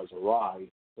Hunter has a ride,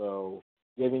 so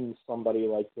giving somebody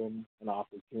like him an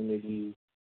opportunity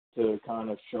to kind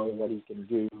of show what he can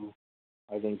do,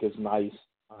 I think, is nice.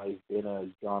 I've been a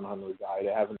John Hunter guy.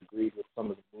 I haven't agreed with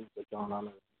some of the moves that John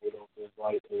Hunter made over his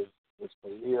life, his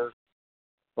career,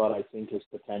 but I think his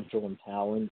potential and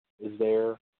talent is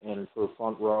there. And for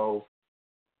Front Row,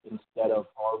 instead of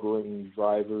harboring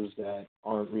drivers that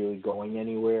aren't really going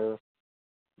anywhere,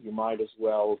 you might as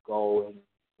well go and,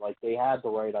 they had the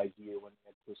right idea when they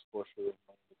had Chris Buescher and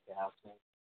Landon Castle,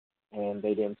 and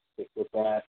they didn't stick with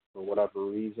that for whatever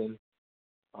reason.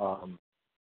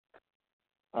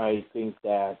 I think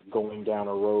that going down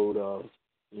a road of,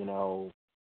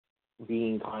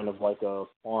 being kind of like a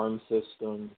farm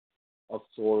system of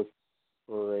sorts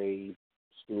for a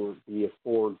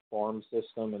Ford farm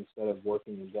system instead of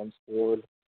working against Ford,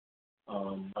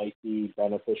 might be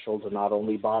beneficial to not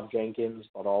only Bob Jenkins,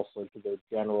 but also to the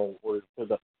to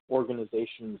the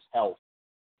organization's health.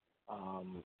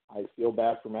 I feel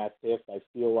bad for Matt Tifft. I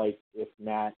feel like if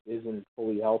Matt isn't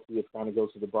fully healthy, it kind of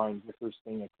goes to the Brian Vickers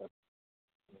thing, except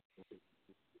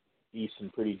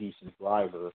pretty decent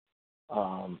driver.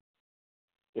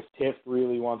 If Tifft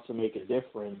really wants to make a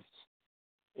difference,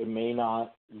 it may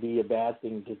not be a bad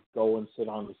thing to go and sit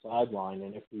on the sideline.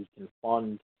 And if he can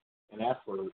fund an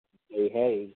effort, say,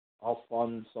 hey, I'll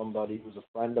fund somebody who's a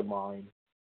friend of mine,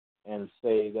 and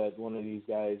say that one of these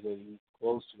guys that he's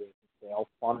close with, say, I'll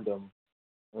fund him.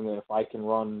 And then if I can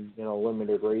run,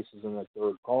 limited races in the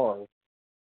third car,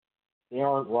 they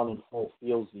aren't running full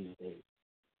fields these days.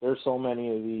 There's so many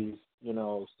of these,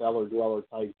 cellar dweller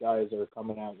type guys that are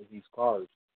coming out with these cars.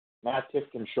 Matt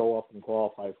Tifft can show up and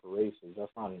qualify for races.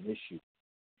 That's not an issue.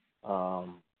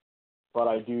 But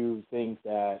I do think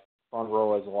that Front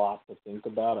Row has a lot to think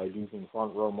about. I do think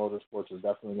Front Row Motorsports is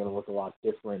definitely going to look a lot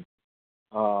different.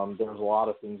 There's a lot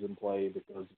of things in play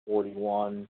because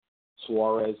 41,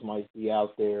 Suarez might be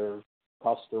out there,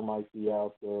 Custer might be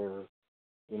out there,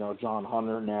 John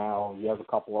Hunter now. You have a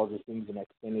couple other things in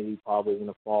Xfinity probably going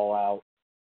to fall out,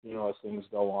 as things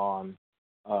go on.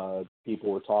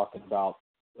 People were talking about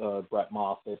Brett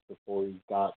Moffitt before he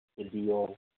got the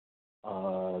deal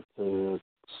to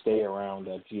stay around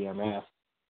at GMS.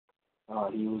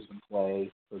 He was in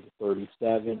play for the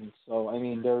 37. So, I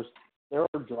mean, there's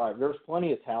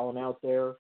plenty of talent out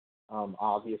there.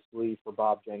 Obviously, for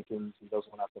Bob Jenkins, he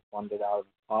doesn't have to fund it out of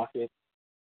his pocket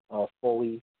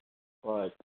fully. But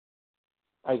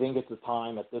I think it's a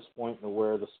time at this point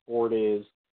where the sport is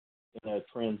in a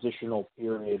transitional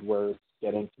period where it's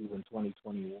getting to in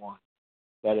 2021,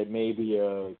 that it may be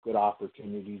a good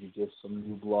opportunity to give some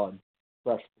new blood,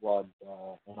 fresh blood,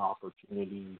 an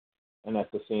opportunity, and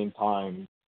at the same time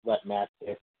let Matt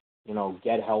Tifft,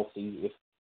 get healthy.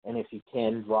 If he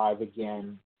can drive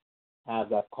again, have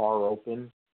that car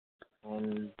open,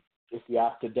 and if you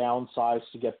have to downsize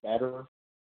to get better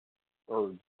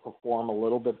or perform a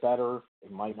little bit better,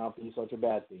 it might not be such a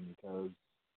bad thing because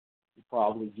you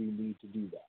probably do need to do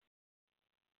that.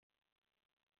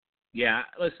 Yeah,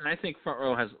 listen, I think Front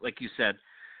Row has, like you said,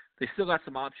 they still got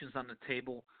some options on the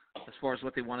table as far as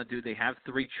what they want to do. They have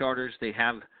 3 charters. They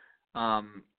have a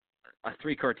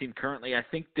 3-car team currently. I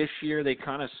think this year they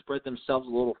kind of spread themselves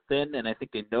a little thin, and I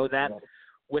think they know that.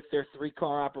 With their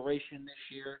 3-car operation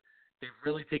this year, they've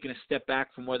really taken a step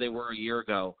back from where they were a year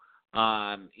ago.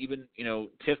 Even,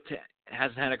 Tifft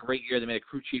hasn't had a great year. They made a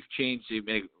crew chief change. They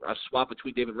made a swap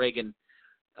between David Reagan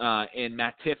and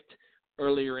Matt Tifft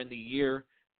earlier in the year.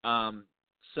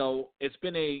 So it's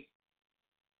been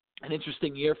an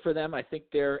interesting year for them. I think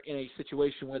they're in a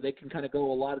situation where they can kind of go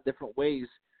a lot of different ways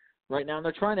right now, and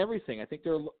they're trying everything. I think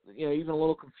they're even a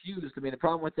little confused. I mean, the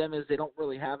problem with them is they don't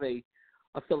really have a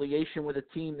affiliation with a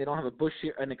team. They don't have an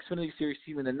Xfinity Series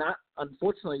team, and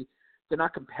unfortunately, they're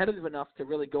not competitive enough to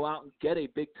really go out and get a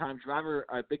big-time driver,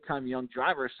 a big-time young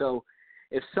driver. So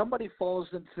if somebody falls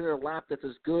into their lap that's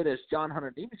as good as John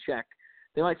Hunter Nemechek,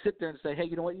 they might sit there and say, hey,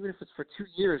 you know what, even if it's for 2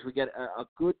 years, we get a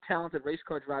good, talented race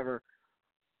car driver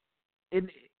in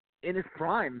his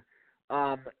prime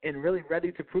and really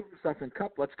ready to prove himself in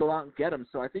Cup, let's go out and get him.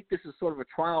 So I think this is sort of a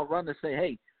trial run to say,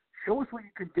 hey, show us what you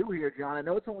can do here, John. I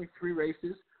know it's only 3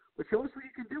 races, but show us what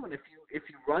you can do. And if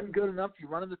you run good enough, you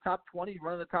run in the top 20, you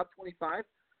run in the top 25,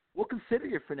 we'll consider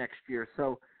you for next year.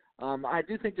 So I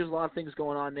do think there's a lot of things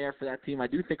going on there for that team. I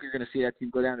do think you're going to see that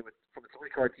team go down from a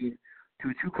 3-car team to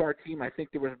a 2-car team. I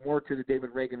think there was more to the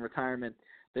David Reagan retirement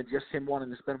than just him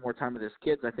wanting to spend more time with his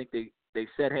kids. I think they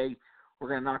said, hey, we're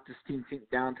going to knock this team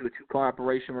down to a 2-car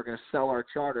operation. We're going to sell our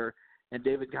charter. And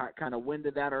David got kind of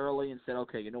winded that early and said,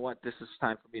 okay, you know what, this is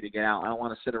time for me to get out. I don't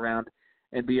want to sit around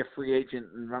and be a free agent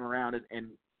and run around and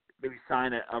maybe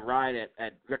sign a ride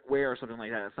at Rick Ware or something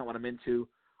like that. That's not what I'm into.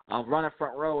 I'll run a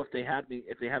Front Row if they have a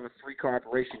 3-car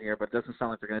operation here, but it doesn't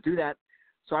sound like they're going to do that.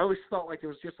 So I always felt like there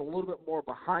was just a little bit more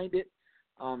behind it.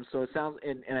 So it sounds,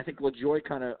 and I think LaJoy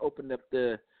kind of opened up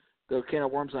the can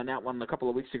of worms on that one a couple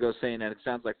of weeks ago, saying that it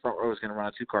sounds like Front Row is going to run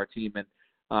a 2-car team, and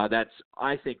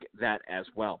I think that as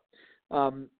well.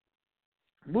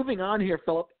 Moving on here,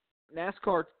 Philip,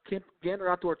 NASCAR Gander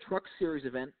Outdoor Truck Series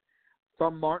event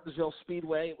from Martinsville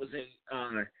Speedway. It was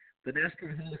the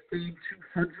NASCAR Hall of Fame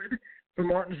 200 from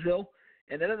Martinsville,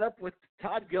 and ended up with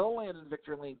Todd Gilliland in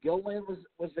victory lane. Gilliland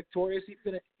was victorious. He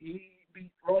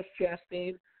beat Ross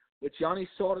Chastain with Johnny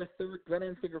Sauter third, Glenn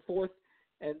Enfinger fourth,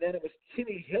 and then it was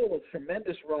Timmy Hill, a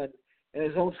tremendous run in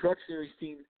his own Truck Series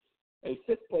team, a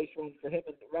 5th-place run for him,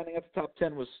 and rounding up the top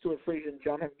 10 was Stuart Friesen,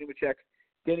 John Hunter Nemechek,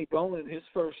 Danny Bowman in his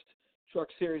first Truck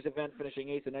Series event, finishing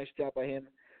 8th. A nice job by him.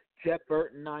 Jeb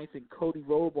Burton 9th, and Cody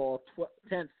Rollball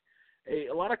 10th.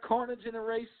 A lot of carnage in the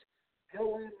race.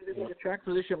 Gilliland was able to get track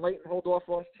position late and hold off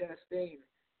Ross Chastain.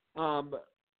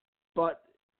 But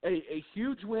a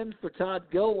huge win for Todd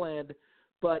Gilliland,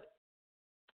 but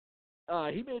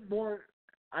he made more,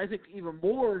 I think even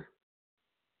more,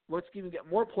 what's even get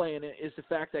more play in it is the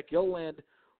fact that Gilliland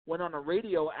went on a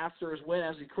radio after his win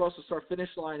as he crossed the start-finish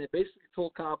line and basically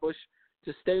told Kyle Busch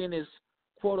to stay in his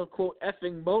quote-unquote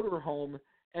effing motorhome,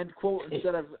 end quote,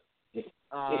 instead of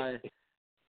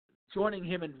joining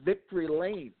him in victory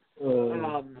lane.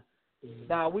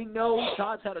 Now, we know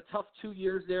Todd's had a tough 2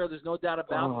 years there. There's no doubt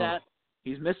about that.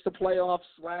 He's missed the playoffs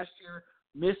last year,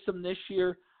 missed them this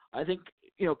year. I think,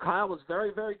 Kyle was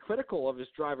very, very critical of his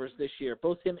drivers this year,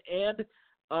 both him and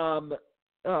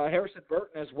Harrison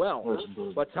Burton as well.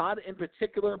 But Todd in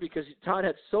particular, because Todd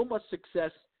had so much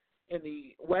success in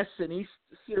the West and East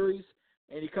Series,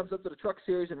 and he comes up to the Truck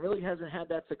Series and really hasn't had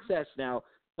that success. Now,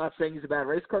 not saying he's a bad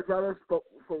race car driver, but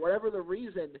for whatever the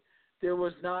reason, there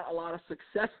was not a lot of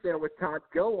success there with Todd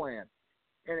Gilliland.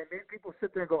 And it made people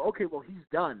sit there and go, okay, well, he's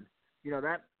done.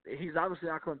 That he's obviously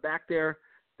not coming back there.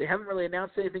 They haven't really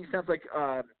announced anything. It sounds like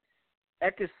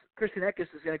Christian Eckes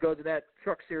is going to go to that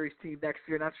Truck Series team next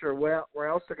year. Not sure where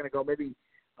else they're going to go. Maybe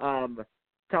Tyler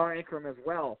Ankrum as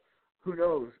well. Who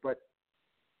knows? But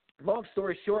long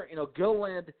story short,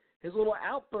 Gilliland his little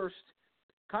outburst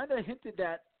kind of hinted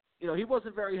that, he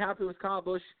wasn't very happy with Kyle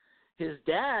Busch. His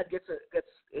dad gets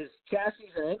his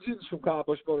chassis and engines from Kyle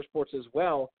Busch Motorsports as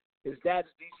well. His dad's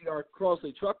DCR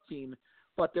Crosley truck team.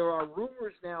 But there are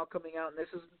rumors now coming out, and this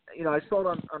is, I saw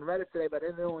it on Reddit today, but I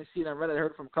didn't only see it on Reddit. I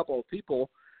heard from a couple of people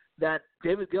that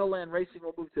David Gilliland Racing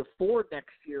will move to Ford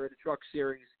next year in the Truck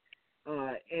Series,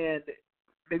 and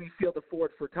maybe field the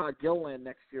Ford for Todd Gilliland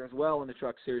next year as well in the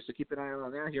Truck Series. So keep an eye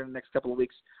on that here in the next couple of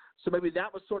weeks. So maybe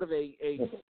that was sort of a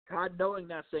Todd knowing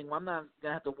that, saying, well, I'm not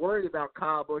going to have to worry about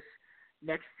Kyle Busch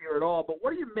next year at all. But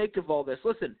what do you make of all this?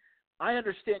 Listen, I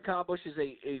understand Kyle Busch is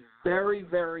a very,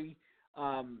 very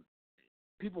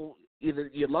people, either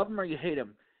you love him or you hate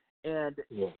him. And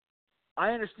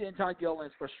I understand Todd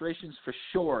Gilliland's frustrations for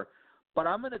sure, but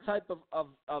I'm in a type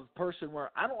of person where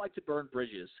I don't like to burn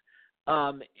bridges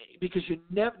because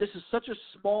this is such a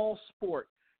small sport.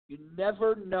 You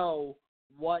never know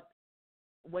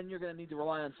when you're going to need to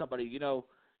rely on somebody.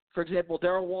 For example,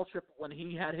 Darrell Waltrip, when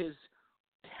he had his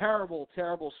terrible,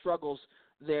 terrible struggles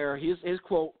there, his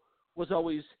quote was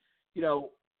always,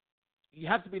 you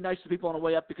have to be nice to people on the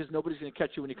way up because nobody's going to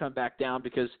catch you when you come back down,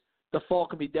 because the fall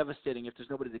can be devastating if there's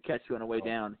nobody to catch you on the way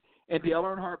down. And Dale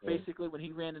Earnhardt, basically, when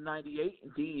he ran in '98 in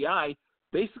DEI,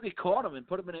 basically caught him and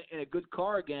put him in a good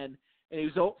car again, and he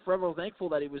was forever thankful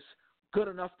that he was good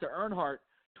enough to Earnhardt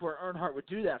to where Earnhardt would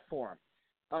do that for him.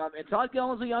 And Todd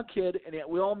Gilliland's a young kid, and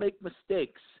we all make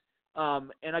mistakes.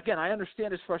 And, again, I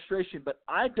understand his frustration, but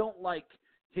I don't like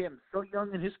him so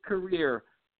young in his career.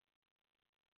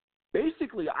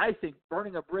 Basically, I think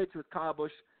burning a bridge with Kyle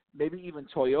Busch, maybe even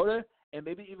Toyota, and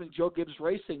maybe even Joe Gibbs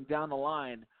Racing down the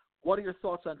line. What are your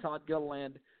thoughts on Todd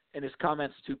Gilliland and his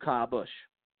comments to Kyle Busch?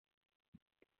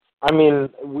 I mean,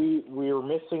 we are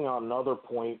missing another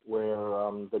point where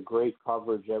the great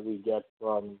coverage that we get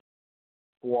from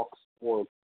Fox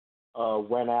Sports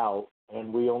went out,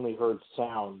 and we only heard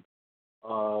sound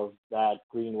of that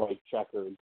green-white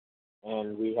checkered,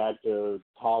 and we had to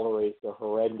tolerate the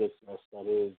horrendousness that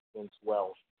is Vince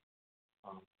Welch.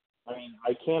 I mean,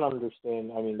 I can't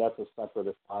understand. I mean, that's a separate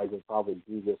aside. We'll probably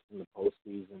do this in the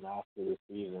postseason after the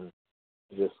season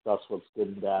to discuss what's good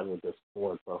and bad with this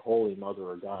sport. But holy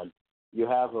mother of God, you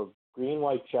have a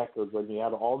green-white checkered when you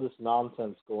have all this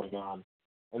nonsense going on,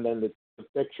 and then the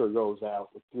picture goes out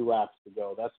with 2 laps to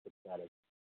go. That's pathetic.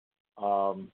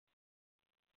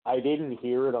 I didn't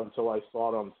hear it until I saw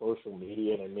it on social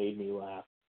media, and it made me laugh.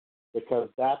 Because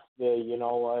that's you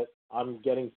know what, I'm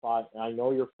getting fired. I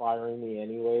know you're firing me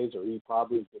anyways, or he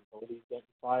probably been told he's getting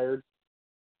fired.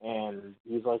 And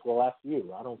he's like, well, F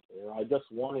you. I don't care. I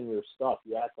just won in your stuff.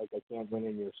 You act like I can't win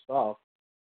in your stuff.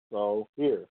 So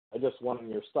here, I just won in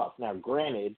your stuff. Now,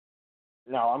 granted,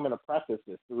 I'm going to preface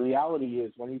this. The reality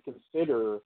is when you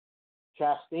consider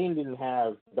Chastain didn't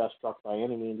have the best truck by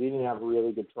any means. He didn't have a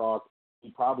really good truck. He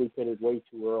probably pitted way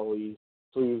too early,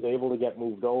 so he was able to get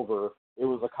moved over. It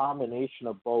was a combination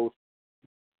of both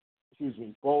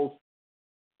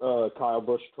Kyle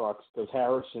Busch trucks, because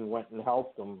Harrison went and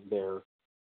helped him there,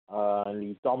 and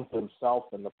he dumped himself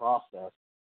in the process.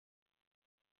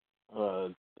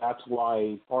 That's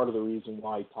why, part of the reason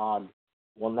why Todd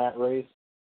won that race.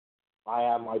 I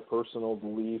have my personal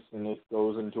beliefs, and it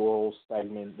goes into a whole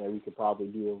segment that we could probably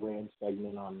do a rant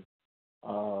segment on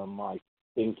my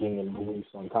thinking and beliefs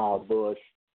on Kyle Busch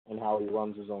and how he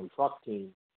runs his own truck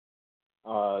team.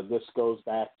 This goes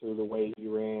back to the way he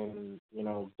ran,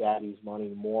 Daddy's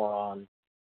Money moron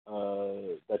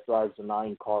that drives a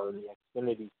 9 car in the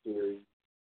Xfinity Series.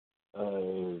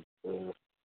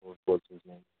 What's his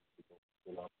name?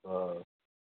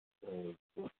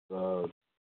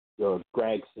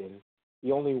 Gregson.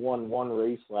 He only won 1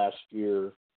 race last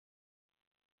year,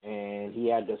 and he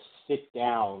had to sit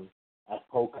down at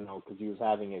Pocono because he was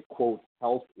having a, quote,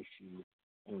 health issue,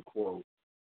 end quote.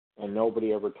 And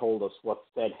nobody ever told us what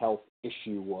said health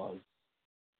issue was.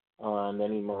 And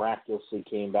then he miraculously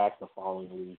came back the following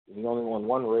week. And he only won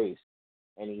 1 race,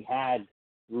 and he had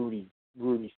Rudy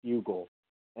Fugel.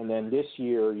 And then this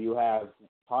year you have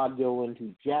Todd Gilliland,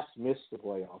 who just missed the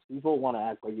playoffs. People want to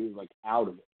act like he was out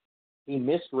of it. He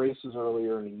missed races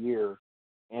earlier in the year,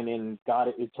 and then got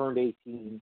it. It turned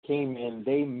 18, came in.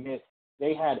 They missed.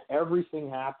 They had everything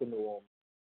happen to him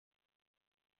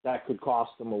that could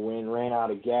cost them a win. Ran out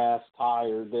of gas,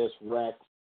 tire, this, wreck,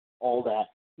 all that.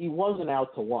 He wasn't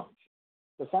out to lunch.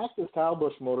 The fact is, Kyle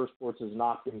Busch Motorsports has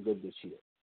not been good this year,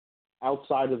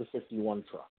 outside of the 51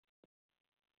 truck.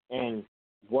 And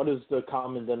what is the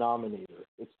common denominator?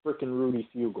 It's frickin' Rudy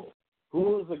Fugel. Who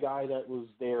was the guy that was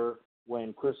there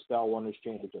when Chris Bell won his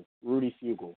championship? Rudy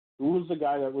Fugel. Who was the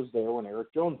guy that was there when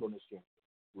Eric Jones won his championship?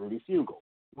 Rudy Fugel.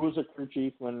 Who was the crew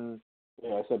chief when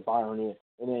Yeah, I said Byron.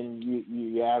 And then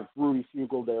you have Rudy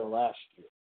Fugle there last year.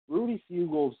 Rudy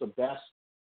Fugle's the best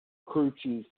crew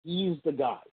chief. He's the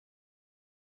guy.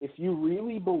 If you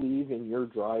really believe in your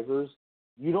drivers,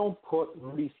 you don't put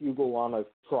Rudy Fugle on a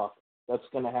truck that's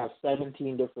going to have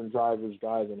 17 different drivers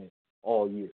driving it all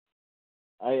year.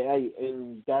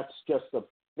 And that's just a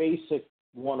basic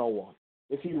 101.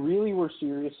 If you really were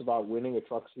serious about winning a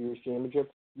Truck Series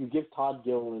championship, you give Todd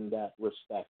Gilliland that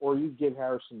respect, or you give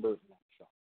Harrison Burton that shot.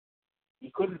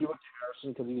 He couldn't do it to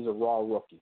Harrison because he's a raw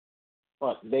rookie.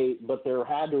 But there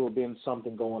had to have been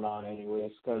something going on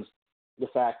anyways, because the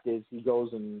fact is he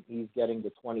goes and he's getting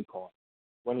the 20 car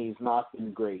when he's not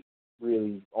been great,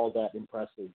 really all that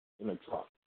impressive in a truck.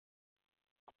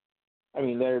 I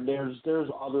mean, there's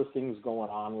other things going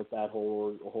on with that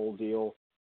whole deal.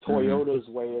 Toyota's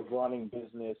way of running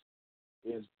business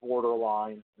is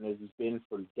borderline, and it has been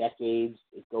for decades.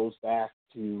 It goes back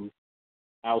to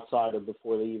outside of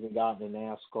before they even got into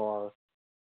NASCAR.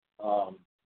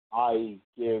 I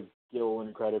give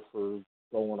Gilliland credit for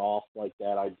going off like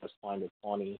that. I just find it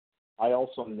funny. I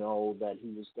also know that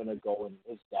he was going to go and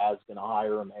his dad's going to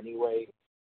hire him anyway.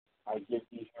 I give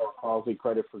D.L. Crosby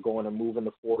credit for going and moving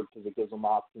to Ford because it gives him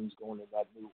options going to that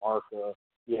new ARCA,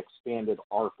 the expanded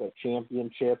ARCA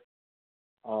championship.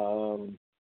 Because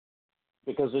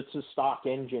it's a stock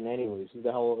engine anyways.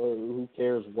 Who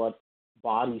cares what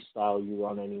body style you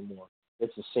run anymore?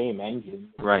 It's the same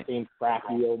engine. It's right. The same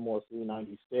crappy Elmore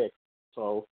 396.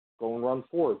 So go and run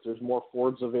Fords. There's more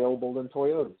Fords available than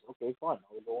Toyotas. Okay, fine.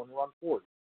 I'll go and run Ford.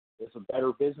 It's a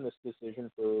better business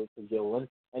decision for Gilliland.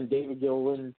 And David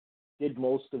Gilliland did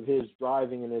most of his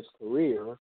driving in his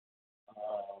career,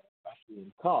 especially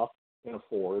in Cup, in a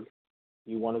Ford.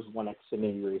 He won his one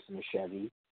Xfinity race in a Chevy.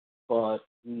 But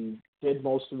he did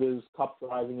most of his Cup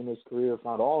driving in his career, if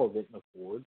not all of it, in a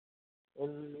Ford.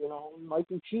 And, it might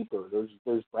be cheaper.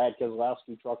 There's Brad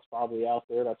Keselowski trucks probably out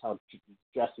there. That's how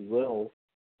Jesse Little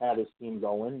had his team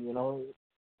going,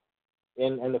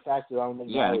 And the fact that I don't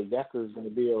think Natalie Decker is going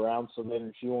to be around, so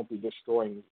then she won't be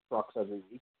destroying trucks every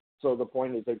week. So the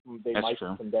point is they might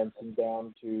condense them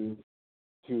down to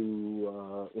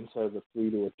instead of a 3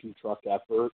 to a 2 truck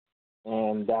effort,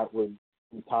 and that would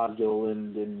Todd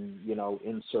Gilliland and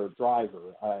insert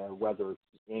driver, whether it's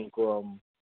Ingram,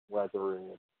 whether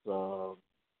it's the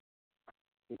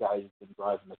guy who's been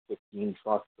driving the 15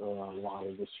 truck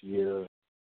line this year,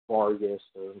 Vargas,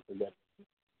 or forget.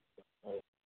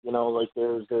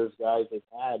 There's guys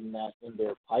they've had in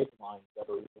their pipeline that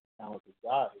are talented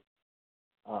guys.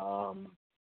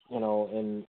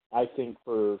 And I think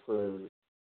for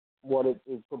what it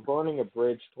is for burning a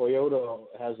bridge, Toyota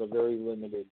has a very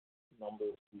limited number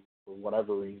of people for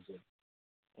whatever reason,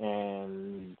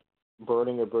 and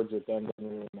burning a bridge with them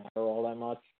doesn't really matter all that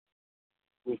much.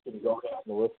 We can go down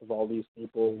the list of all these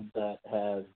people that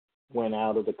have went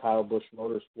out of the Kyle Busch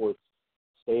Motorsports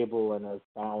stable and have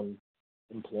found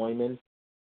employment.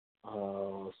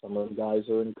 Some of the guys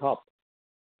are in Cup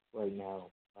right now.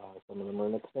 Some of them are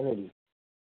in Xfinity.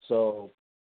 So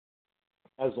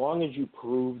as long as you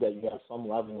prove that you have some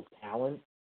level of talent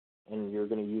and you're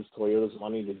going to use Toyota's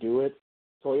money to do it,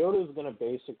 Toyota is going to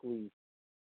basically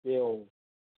fill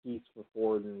seats for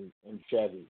Ford and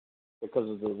Chevy because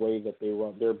of the way that they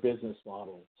run their business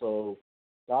model. So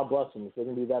God bless them. If they're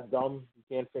going to be that dumb, you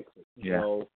can't fix it. Yeah.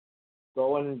 So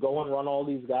go and run all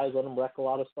these guys, let them wreck a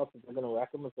lot of stuff. If they're going to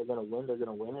wreck them, if they're going to win, they're going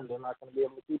to win, and they're not going to be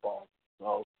able to keep all of them.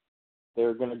 So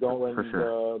they're going to go and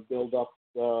build up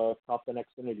Cup and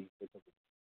Xfinity.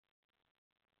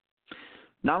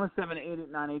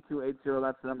 917-889-8280.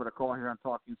 That's the number to call here on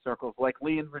Talking Circles. Like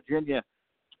Lee in Virginia.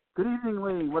 Good evening,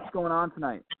 Lee. What's going on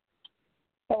tonight?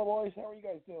 Hello, boys. How are you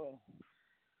guys doing?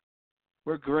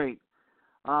 We're great.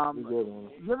 Good,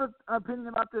 you have an opinion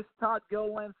about this Todd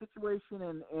Gilliland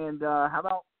situation, and how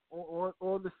about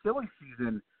or the silly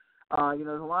season?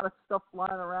 There's a lot of stuff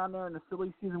flying around there in the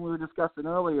silly season we were discussing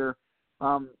earlier.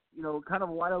 Kind of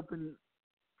wide open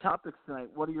topics tonight.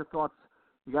 What are your thoughts?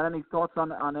 You got any thoughts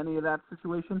on any of that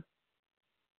situation?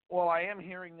 Well, I am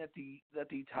hearing that the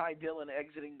Ty Dillon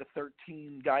exiting the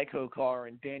 13 Geico car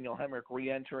and Daniel Hemrick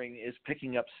re-entering is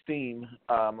picking up steam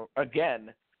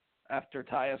again, after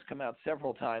Ty has come out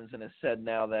several times and has said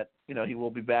now that he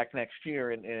will be back next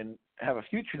year and have a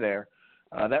future there.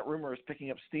 That rumor is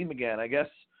picking up steam again. I guess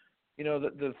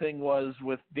the thing was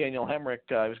with Daniel Hemrick,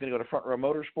 he was going to go to Front Row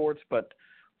Motorsports, but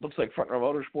looks like Front Row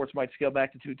Motorsports might scale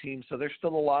back to 2 teams. So there's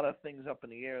still a lot of things up in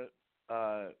the air,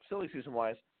 silly season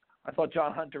wise. I thought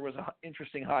John Hunter was an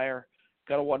interesting hire.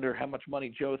 Got to wonder how much money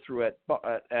Joe threw at Bob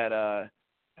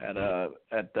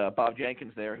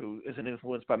Jenkins there, who isn't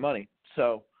influenced by money.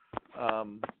 So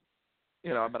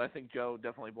But I think Joe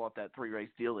definitely bought that 3-race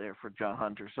deal there for John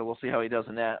Hunter, so we'll see how he does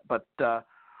in that. But talking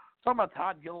about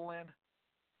Todd Gilliland,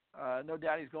 no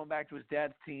doubt he's going back to his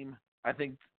dad's team. I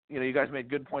think, you guys made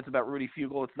good points about Rudy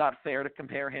Fugle. It's not fair to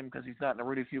compare him because he's not in a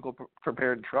Rudy Fugle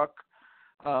prepared truck.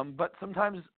 But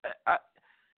sometimes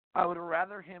I would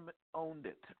rather him owned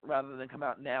it rather than come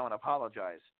out now and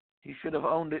apologize. He should have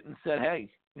owned it and said,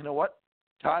 hey, you know what?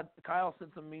 Kyle said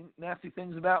some nasty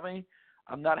things about me.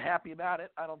 I'm not happy about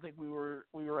it. I don't think we were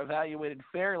evaluated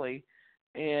fairly.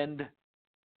 And,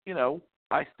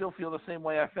 I still feel the same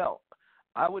way I felt.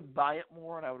 I would buy it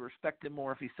more and I would respect him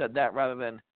more if he said that rather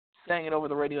than saying it over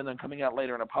the radio and then coming out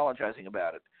later and apologizing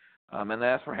about it. And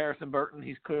as for Harrison Burton,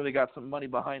 he's clearly got some money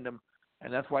behind him,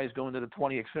 and that's why he's going to the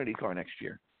 20 Xfinity car next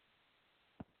year.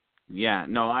 Yeah,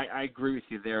 no, I agree with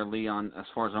you there, Leon, as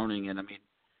far as owning it. I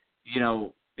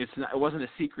mean, it wasn't a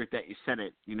secret that you said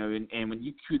it, and when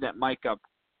you cue that mic up,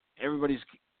 everybody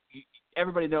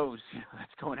knows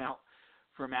that's going out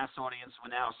for a mass audience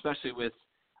now, especially with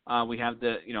we have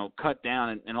the cut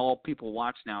down and all people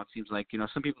watch now. It seems like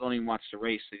some people don't even watch the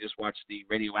race; they just watch the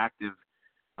radioactive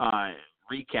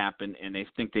recap and they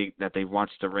think that they've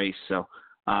watched the race. So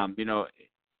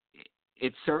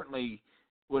it certainly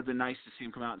would have been nice to see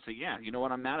him come out and say, yeah, you know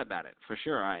what, I'm mad about it for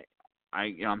sure.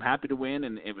 I'm happy to win,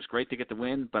 and it was great to get the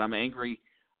win, but I'm angry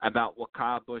about what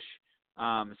Kyle Busch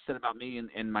said about me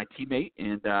and my teammate,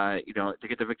 and to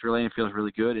get the victory lane feels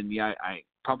really good. And yeah, I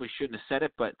probably shouldn't have said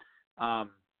it, but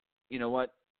you know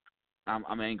what,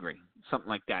 I'm angry. Something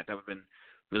like that. That would have been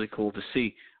really cool to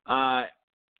see. How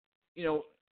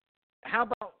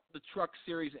about the Truck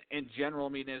Series in general? I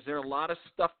mean, is there a lot of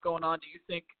stuff going on, do you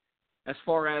think, as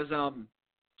far as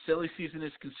silly season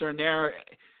is concerned there?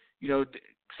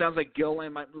 Sounds like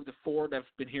Gilliland might move to Ford. I've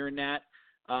been hearing that.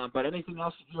 But anything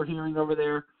else that you're hearing over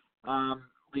there,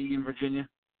 Lee, in Virginia?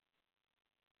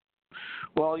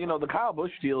 Well, the Kyle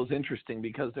Busch deal is interesting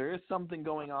because there is something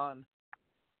going on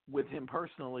with him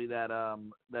personally that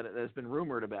has been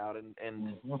rumored about, and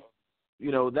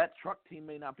that truck team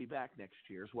may not be back next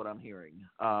year is what I'm hearing.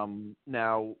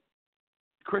 Now,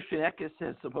 Christian Eckes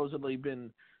has supposedly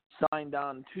been signed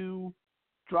on to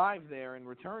drive there and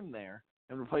return there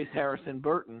and replace Harrison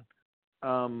Burton,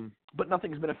 but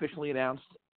nothing's been officially announced.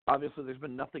 Obviously, there's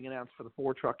been nothing announced for the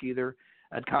Ford truck either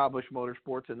at Kyle Busch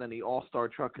Motorsports, and then the All-Star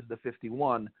truck is the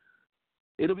 51.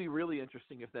 It'll be really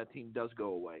interesting if that team does go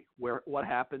away, what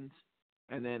happens,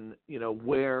 and then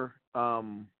where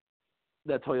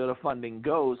that Toyota funding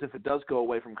goes if it does go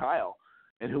away from Kyle,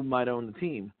 and who might own the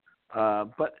team.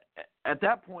 But at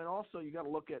that point, also you got to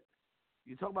look at,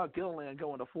 you talk about Gilliland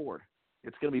going to Ford.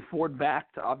 It's going to be Ford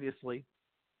backed, obviously.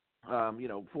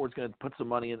 Ford's going to put some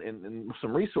money and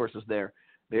some resources there.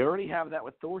 They already have that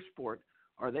with ThorSport.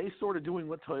 Are they sort of doing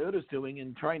what Toyota's doing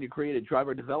and trying to create a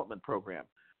driver development program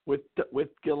with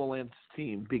Gilliland's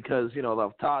team? Because, they'll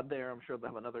have Todd there. I'm sure they'll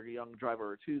have another young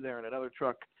driver or two there in another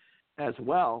truck as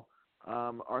well.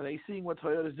 Are they seeing what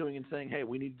Toyota's doing and saying, hey,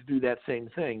 we need to do that same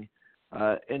thing?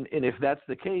 And if that's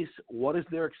the case, what is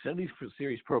their Xfinity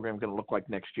Series program going to look like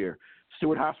next year?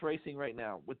 Stewart-Haas Racing right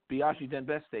now with Biaggi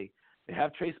Denbeste. They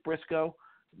have Chase Briscoe.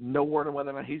 No word on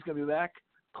whether or not he's going to be back.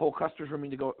 Cole Custer's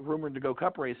rumored to go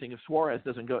Cup racing. If Suarez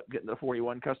doesn't get in the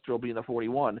 41, Custer will be in the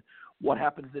 41. What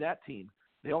happens to that team?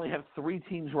 They only have 3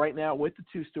 teams right now with the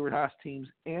 2 Stewart-Haas teams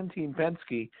and Team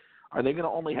Penske. Are they going to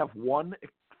only have one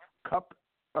Cup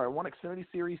or one Xfinity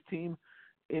Series team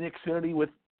in Xfinity with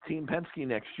Team Penske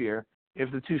next year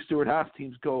if the 2 Stewart-Haas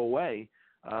teams go away,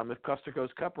 if Custer goes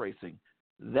Cup racing?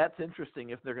 That's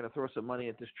interesting if they're going to throw some money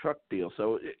at this truck deal.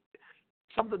 So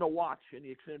something to watch in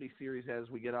the Xfinity Series as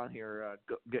we get on here,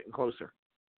 getting closer.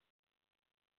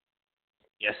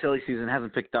 Yeah, silly season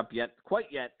hasn't picked up quite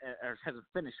yet, or hasn't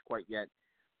finished quite yet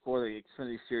for the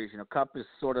Xfinity Series. Cup is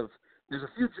sort of, there's a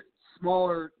few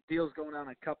smaller deals going on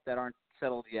in Cup that aren't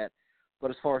settled yet, but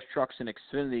as far as trucks and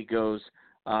Xfinity goes,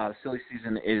 silly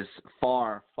season is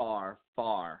far, far,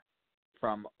 far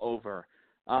from over.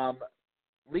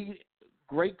 Lee,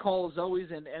 great call as always,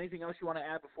 and anything else you want to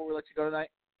add before we let you go tonight?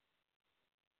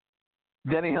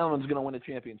 Denny Hamlin's going to win a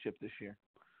championship this year.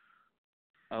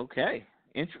 Okay.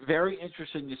 Very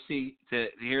interesting to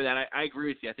hear that. I agree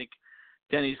with you. I think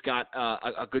Denny's got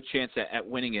a good chance at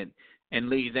winning it. And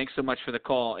Lee, thanks so much for the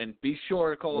call. And be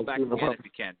sure to call him back again if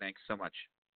you can. Thanks so much.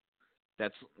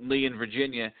 That's Lee in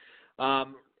Virginia.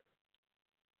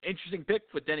 Interesting pick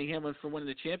for Denny Hamlin for winning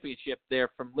the championship there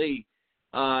from Lee.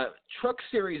 Truck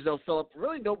Series, though, Philip,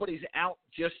 really nobody's out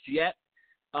just yet.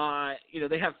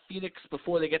 They have Phoenix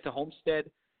before they get to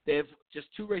Homestead. They have just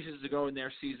 2 races to go in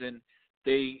their season.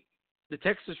 The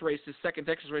Texas race, the second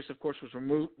Texas race, of course,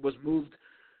 was moved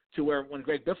to where when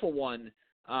Greg Biffle won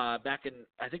back in,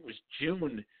 I think it was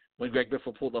June when Greg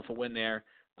Biffle pulled off a win there.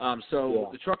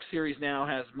 The Truck Series now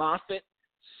has Moffitt,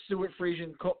 Stuart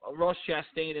Friesen, Ross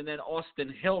Chastain, and then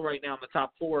Austin Hill right now in the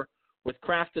top 4, with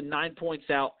Crafton 9 points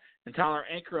out and Tyler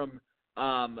Ankrum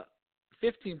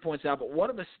 15 points out. But what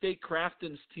a mistake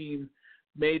Crafton's team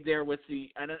made there with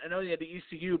I know they had the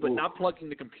ECU, but not plugging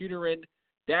the computer in.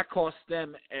 That cost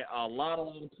them a lot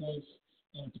of points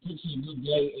and potentially a good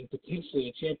day and potentially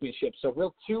a championship. So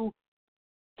real two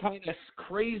kind of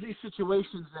crazy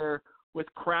situations there with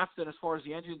Crafton as far as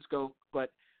the engines go,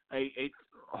 but a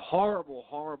horrible,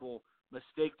 horrible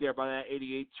mistake there by that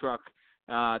 88 truck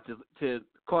to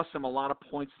cost them a lot of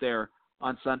points there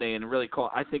on Sunday, and really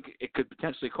I think it could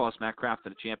potentially cost Matt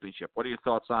Crafton a championship. What are your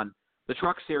thoughts on the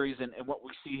Truck Series and what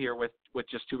we see here with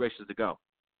just 2 races to go?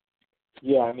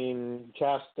 Yeah, I mean,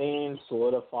 Chastain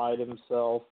solidified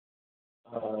himself.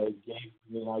 I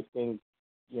think,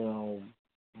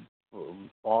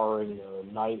 barring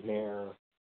a nightmare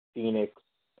Phoenix,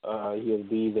 he'll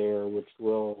be there, which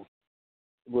will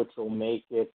make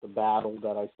it the battle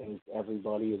that I think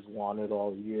everybody has wanted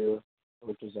all year,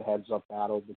 which is a heads-up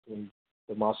battle between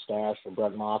the mustache of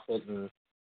Brett Moffitt and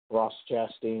Ross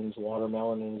Chastain's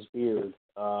watermelon in his beard.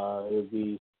 It would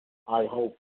be, I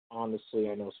hope, honestly,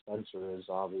 I know Spencer is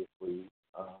obviously,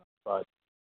 but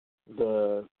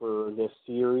for this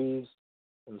series,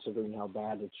 considering how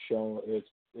bad it's shown, it's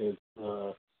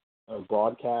a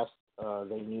broadcast.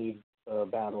 They need a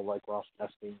battle like Ross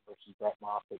Chastain versus Brett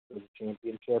Moffitt for the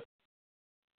championship.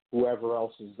 Whoever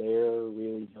else is there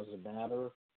really doesn't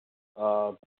matter.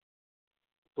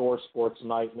 Thor Sports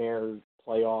Nightmare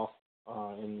playoff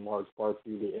in large part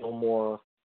due to Ilmore.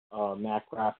 Matt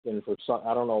Crafton,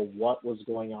 I don't know what was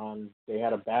going on. They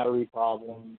had a battery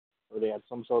problem, or they had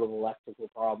some sort of electrical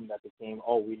problem that became,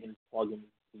 we didn't plug in.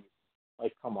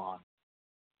 Like, come on.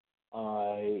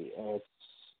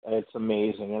 It's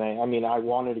amazing. And I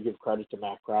wanted to give credit to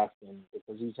Matt Crafton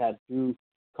because he's had 2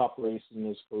 Cup races in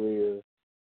his career.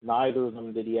 Neither of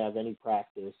them did he have any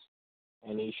practice,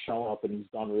 and he's shown up and he's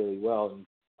done really well.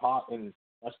 And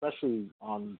especially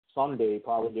on Sunday,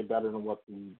 probably did better than what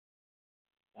the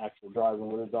actual driver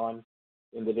would have done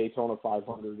in the Daytona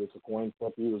 500 with a coin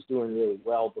flip. He was doing really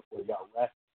well before he got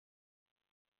wrecked.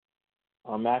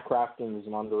 Matt Crafton is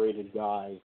an underrated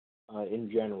guy in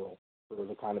general for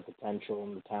the kind of potential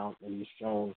and the talent that he's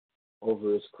shown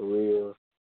over his career.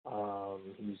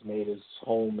 He's made his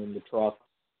home in the truck,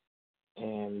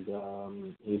 and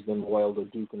he's been loyal to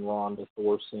Duke and Rhonda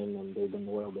Thorson, and they've been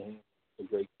loyal to him. It's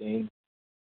a great thing.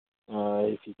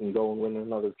 If he can go and win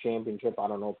another championship, I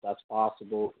don't know if that's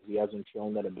possible. He hasn't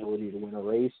shown that ability to win a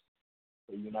race,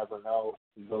 but you never know.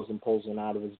 He goes and pulls one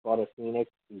out of his butt at Phoenix.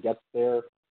 He gets there.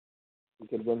 He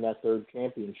could win that 3rd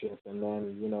championship, and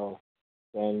then,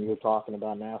 then you're talking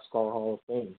about NASCAR Hall of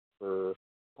Fame for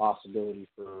possibility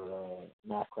for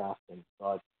Matt Crafton.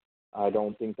 But I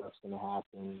don't think that's going to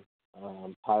happen.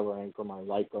 Tyler Ankrum, I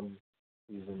like him.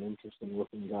 He's an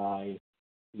interesting-looking guy.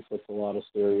 He fits a lot of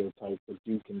stereotypes that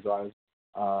Duke can drive.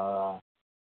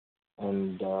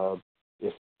 And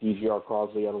if DGR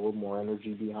Crosley had a little more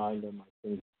energy behind him, I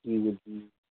think he would be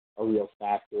a real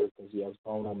factor because he has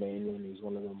Bono Mannion. He's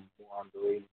one of the more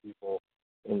underrated people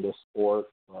in this sport.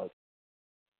 But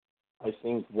I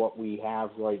think what we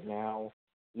have right now,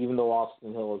 even though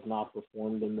Austin Hill has not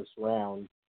performed in this round,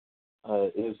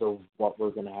 is what we're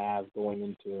going to have going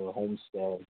into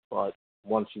Homestead. But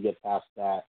once you get past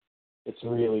that, it's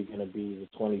really going to be the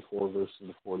 24 versus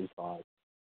the 45.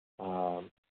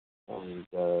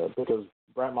 Because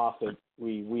Brett Moffitt,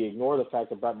 we ignore the fact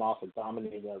that Brett Moffitt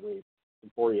dominated that race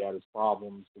before he had his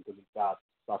problems because he got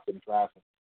stuck in traffic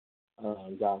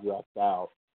and got wrecked out.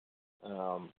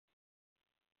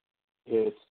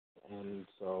 It's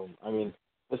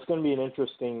going to be an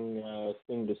interesting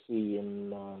thing to see in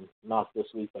not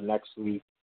this week, but next week,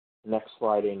 next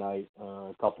Friday night,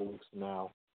 a couple weeks from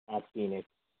now at Phoenix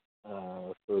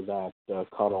for that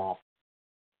cutoff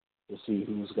to see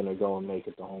who's going to go and make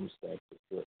it to Homestead for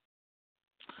sure.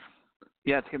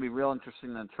 Yeah, it's going to be real interesting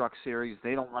in the Truck Series.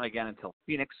 They don't run again until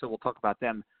Phoenix, so we'll talk about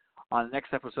them on the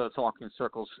next episode of Talking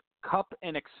Circles. Cup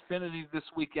and Xfinity this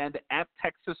weekend at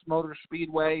Texas Motor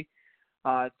Speedway.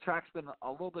 Track's been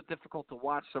a little bit difficult to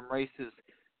watch some races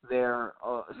there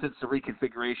since the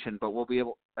reconfiguration, but we'll be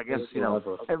able, I guess,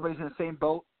 everybody's in the same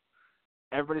boat.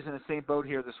 Everybody's in the same boat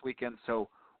here this weekend, so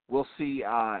we'll see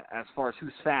as far as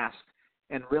who's fast,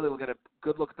 and really we'll get a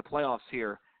good look at the playoffs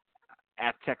here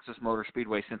at Texas Motor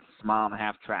Speedway since it's a 1.5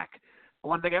 mile track. I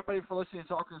want to thank everybody for listening to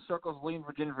Talking Circles, Lee and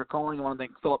Virginia for calling. I want to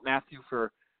thank Philip Matthew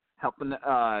for helping,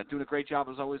 doing a great job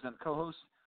as always, and co-host.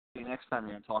 See you next time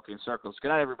here on Talking Circles. Good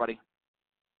night, everybody.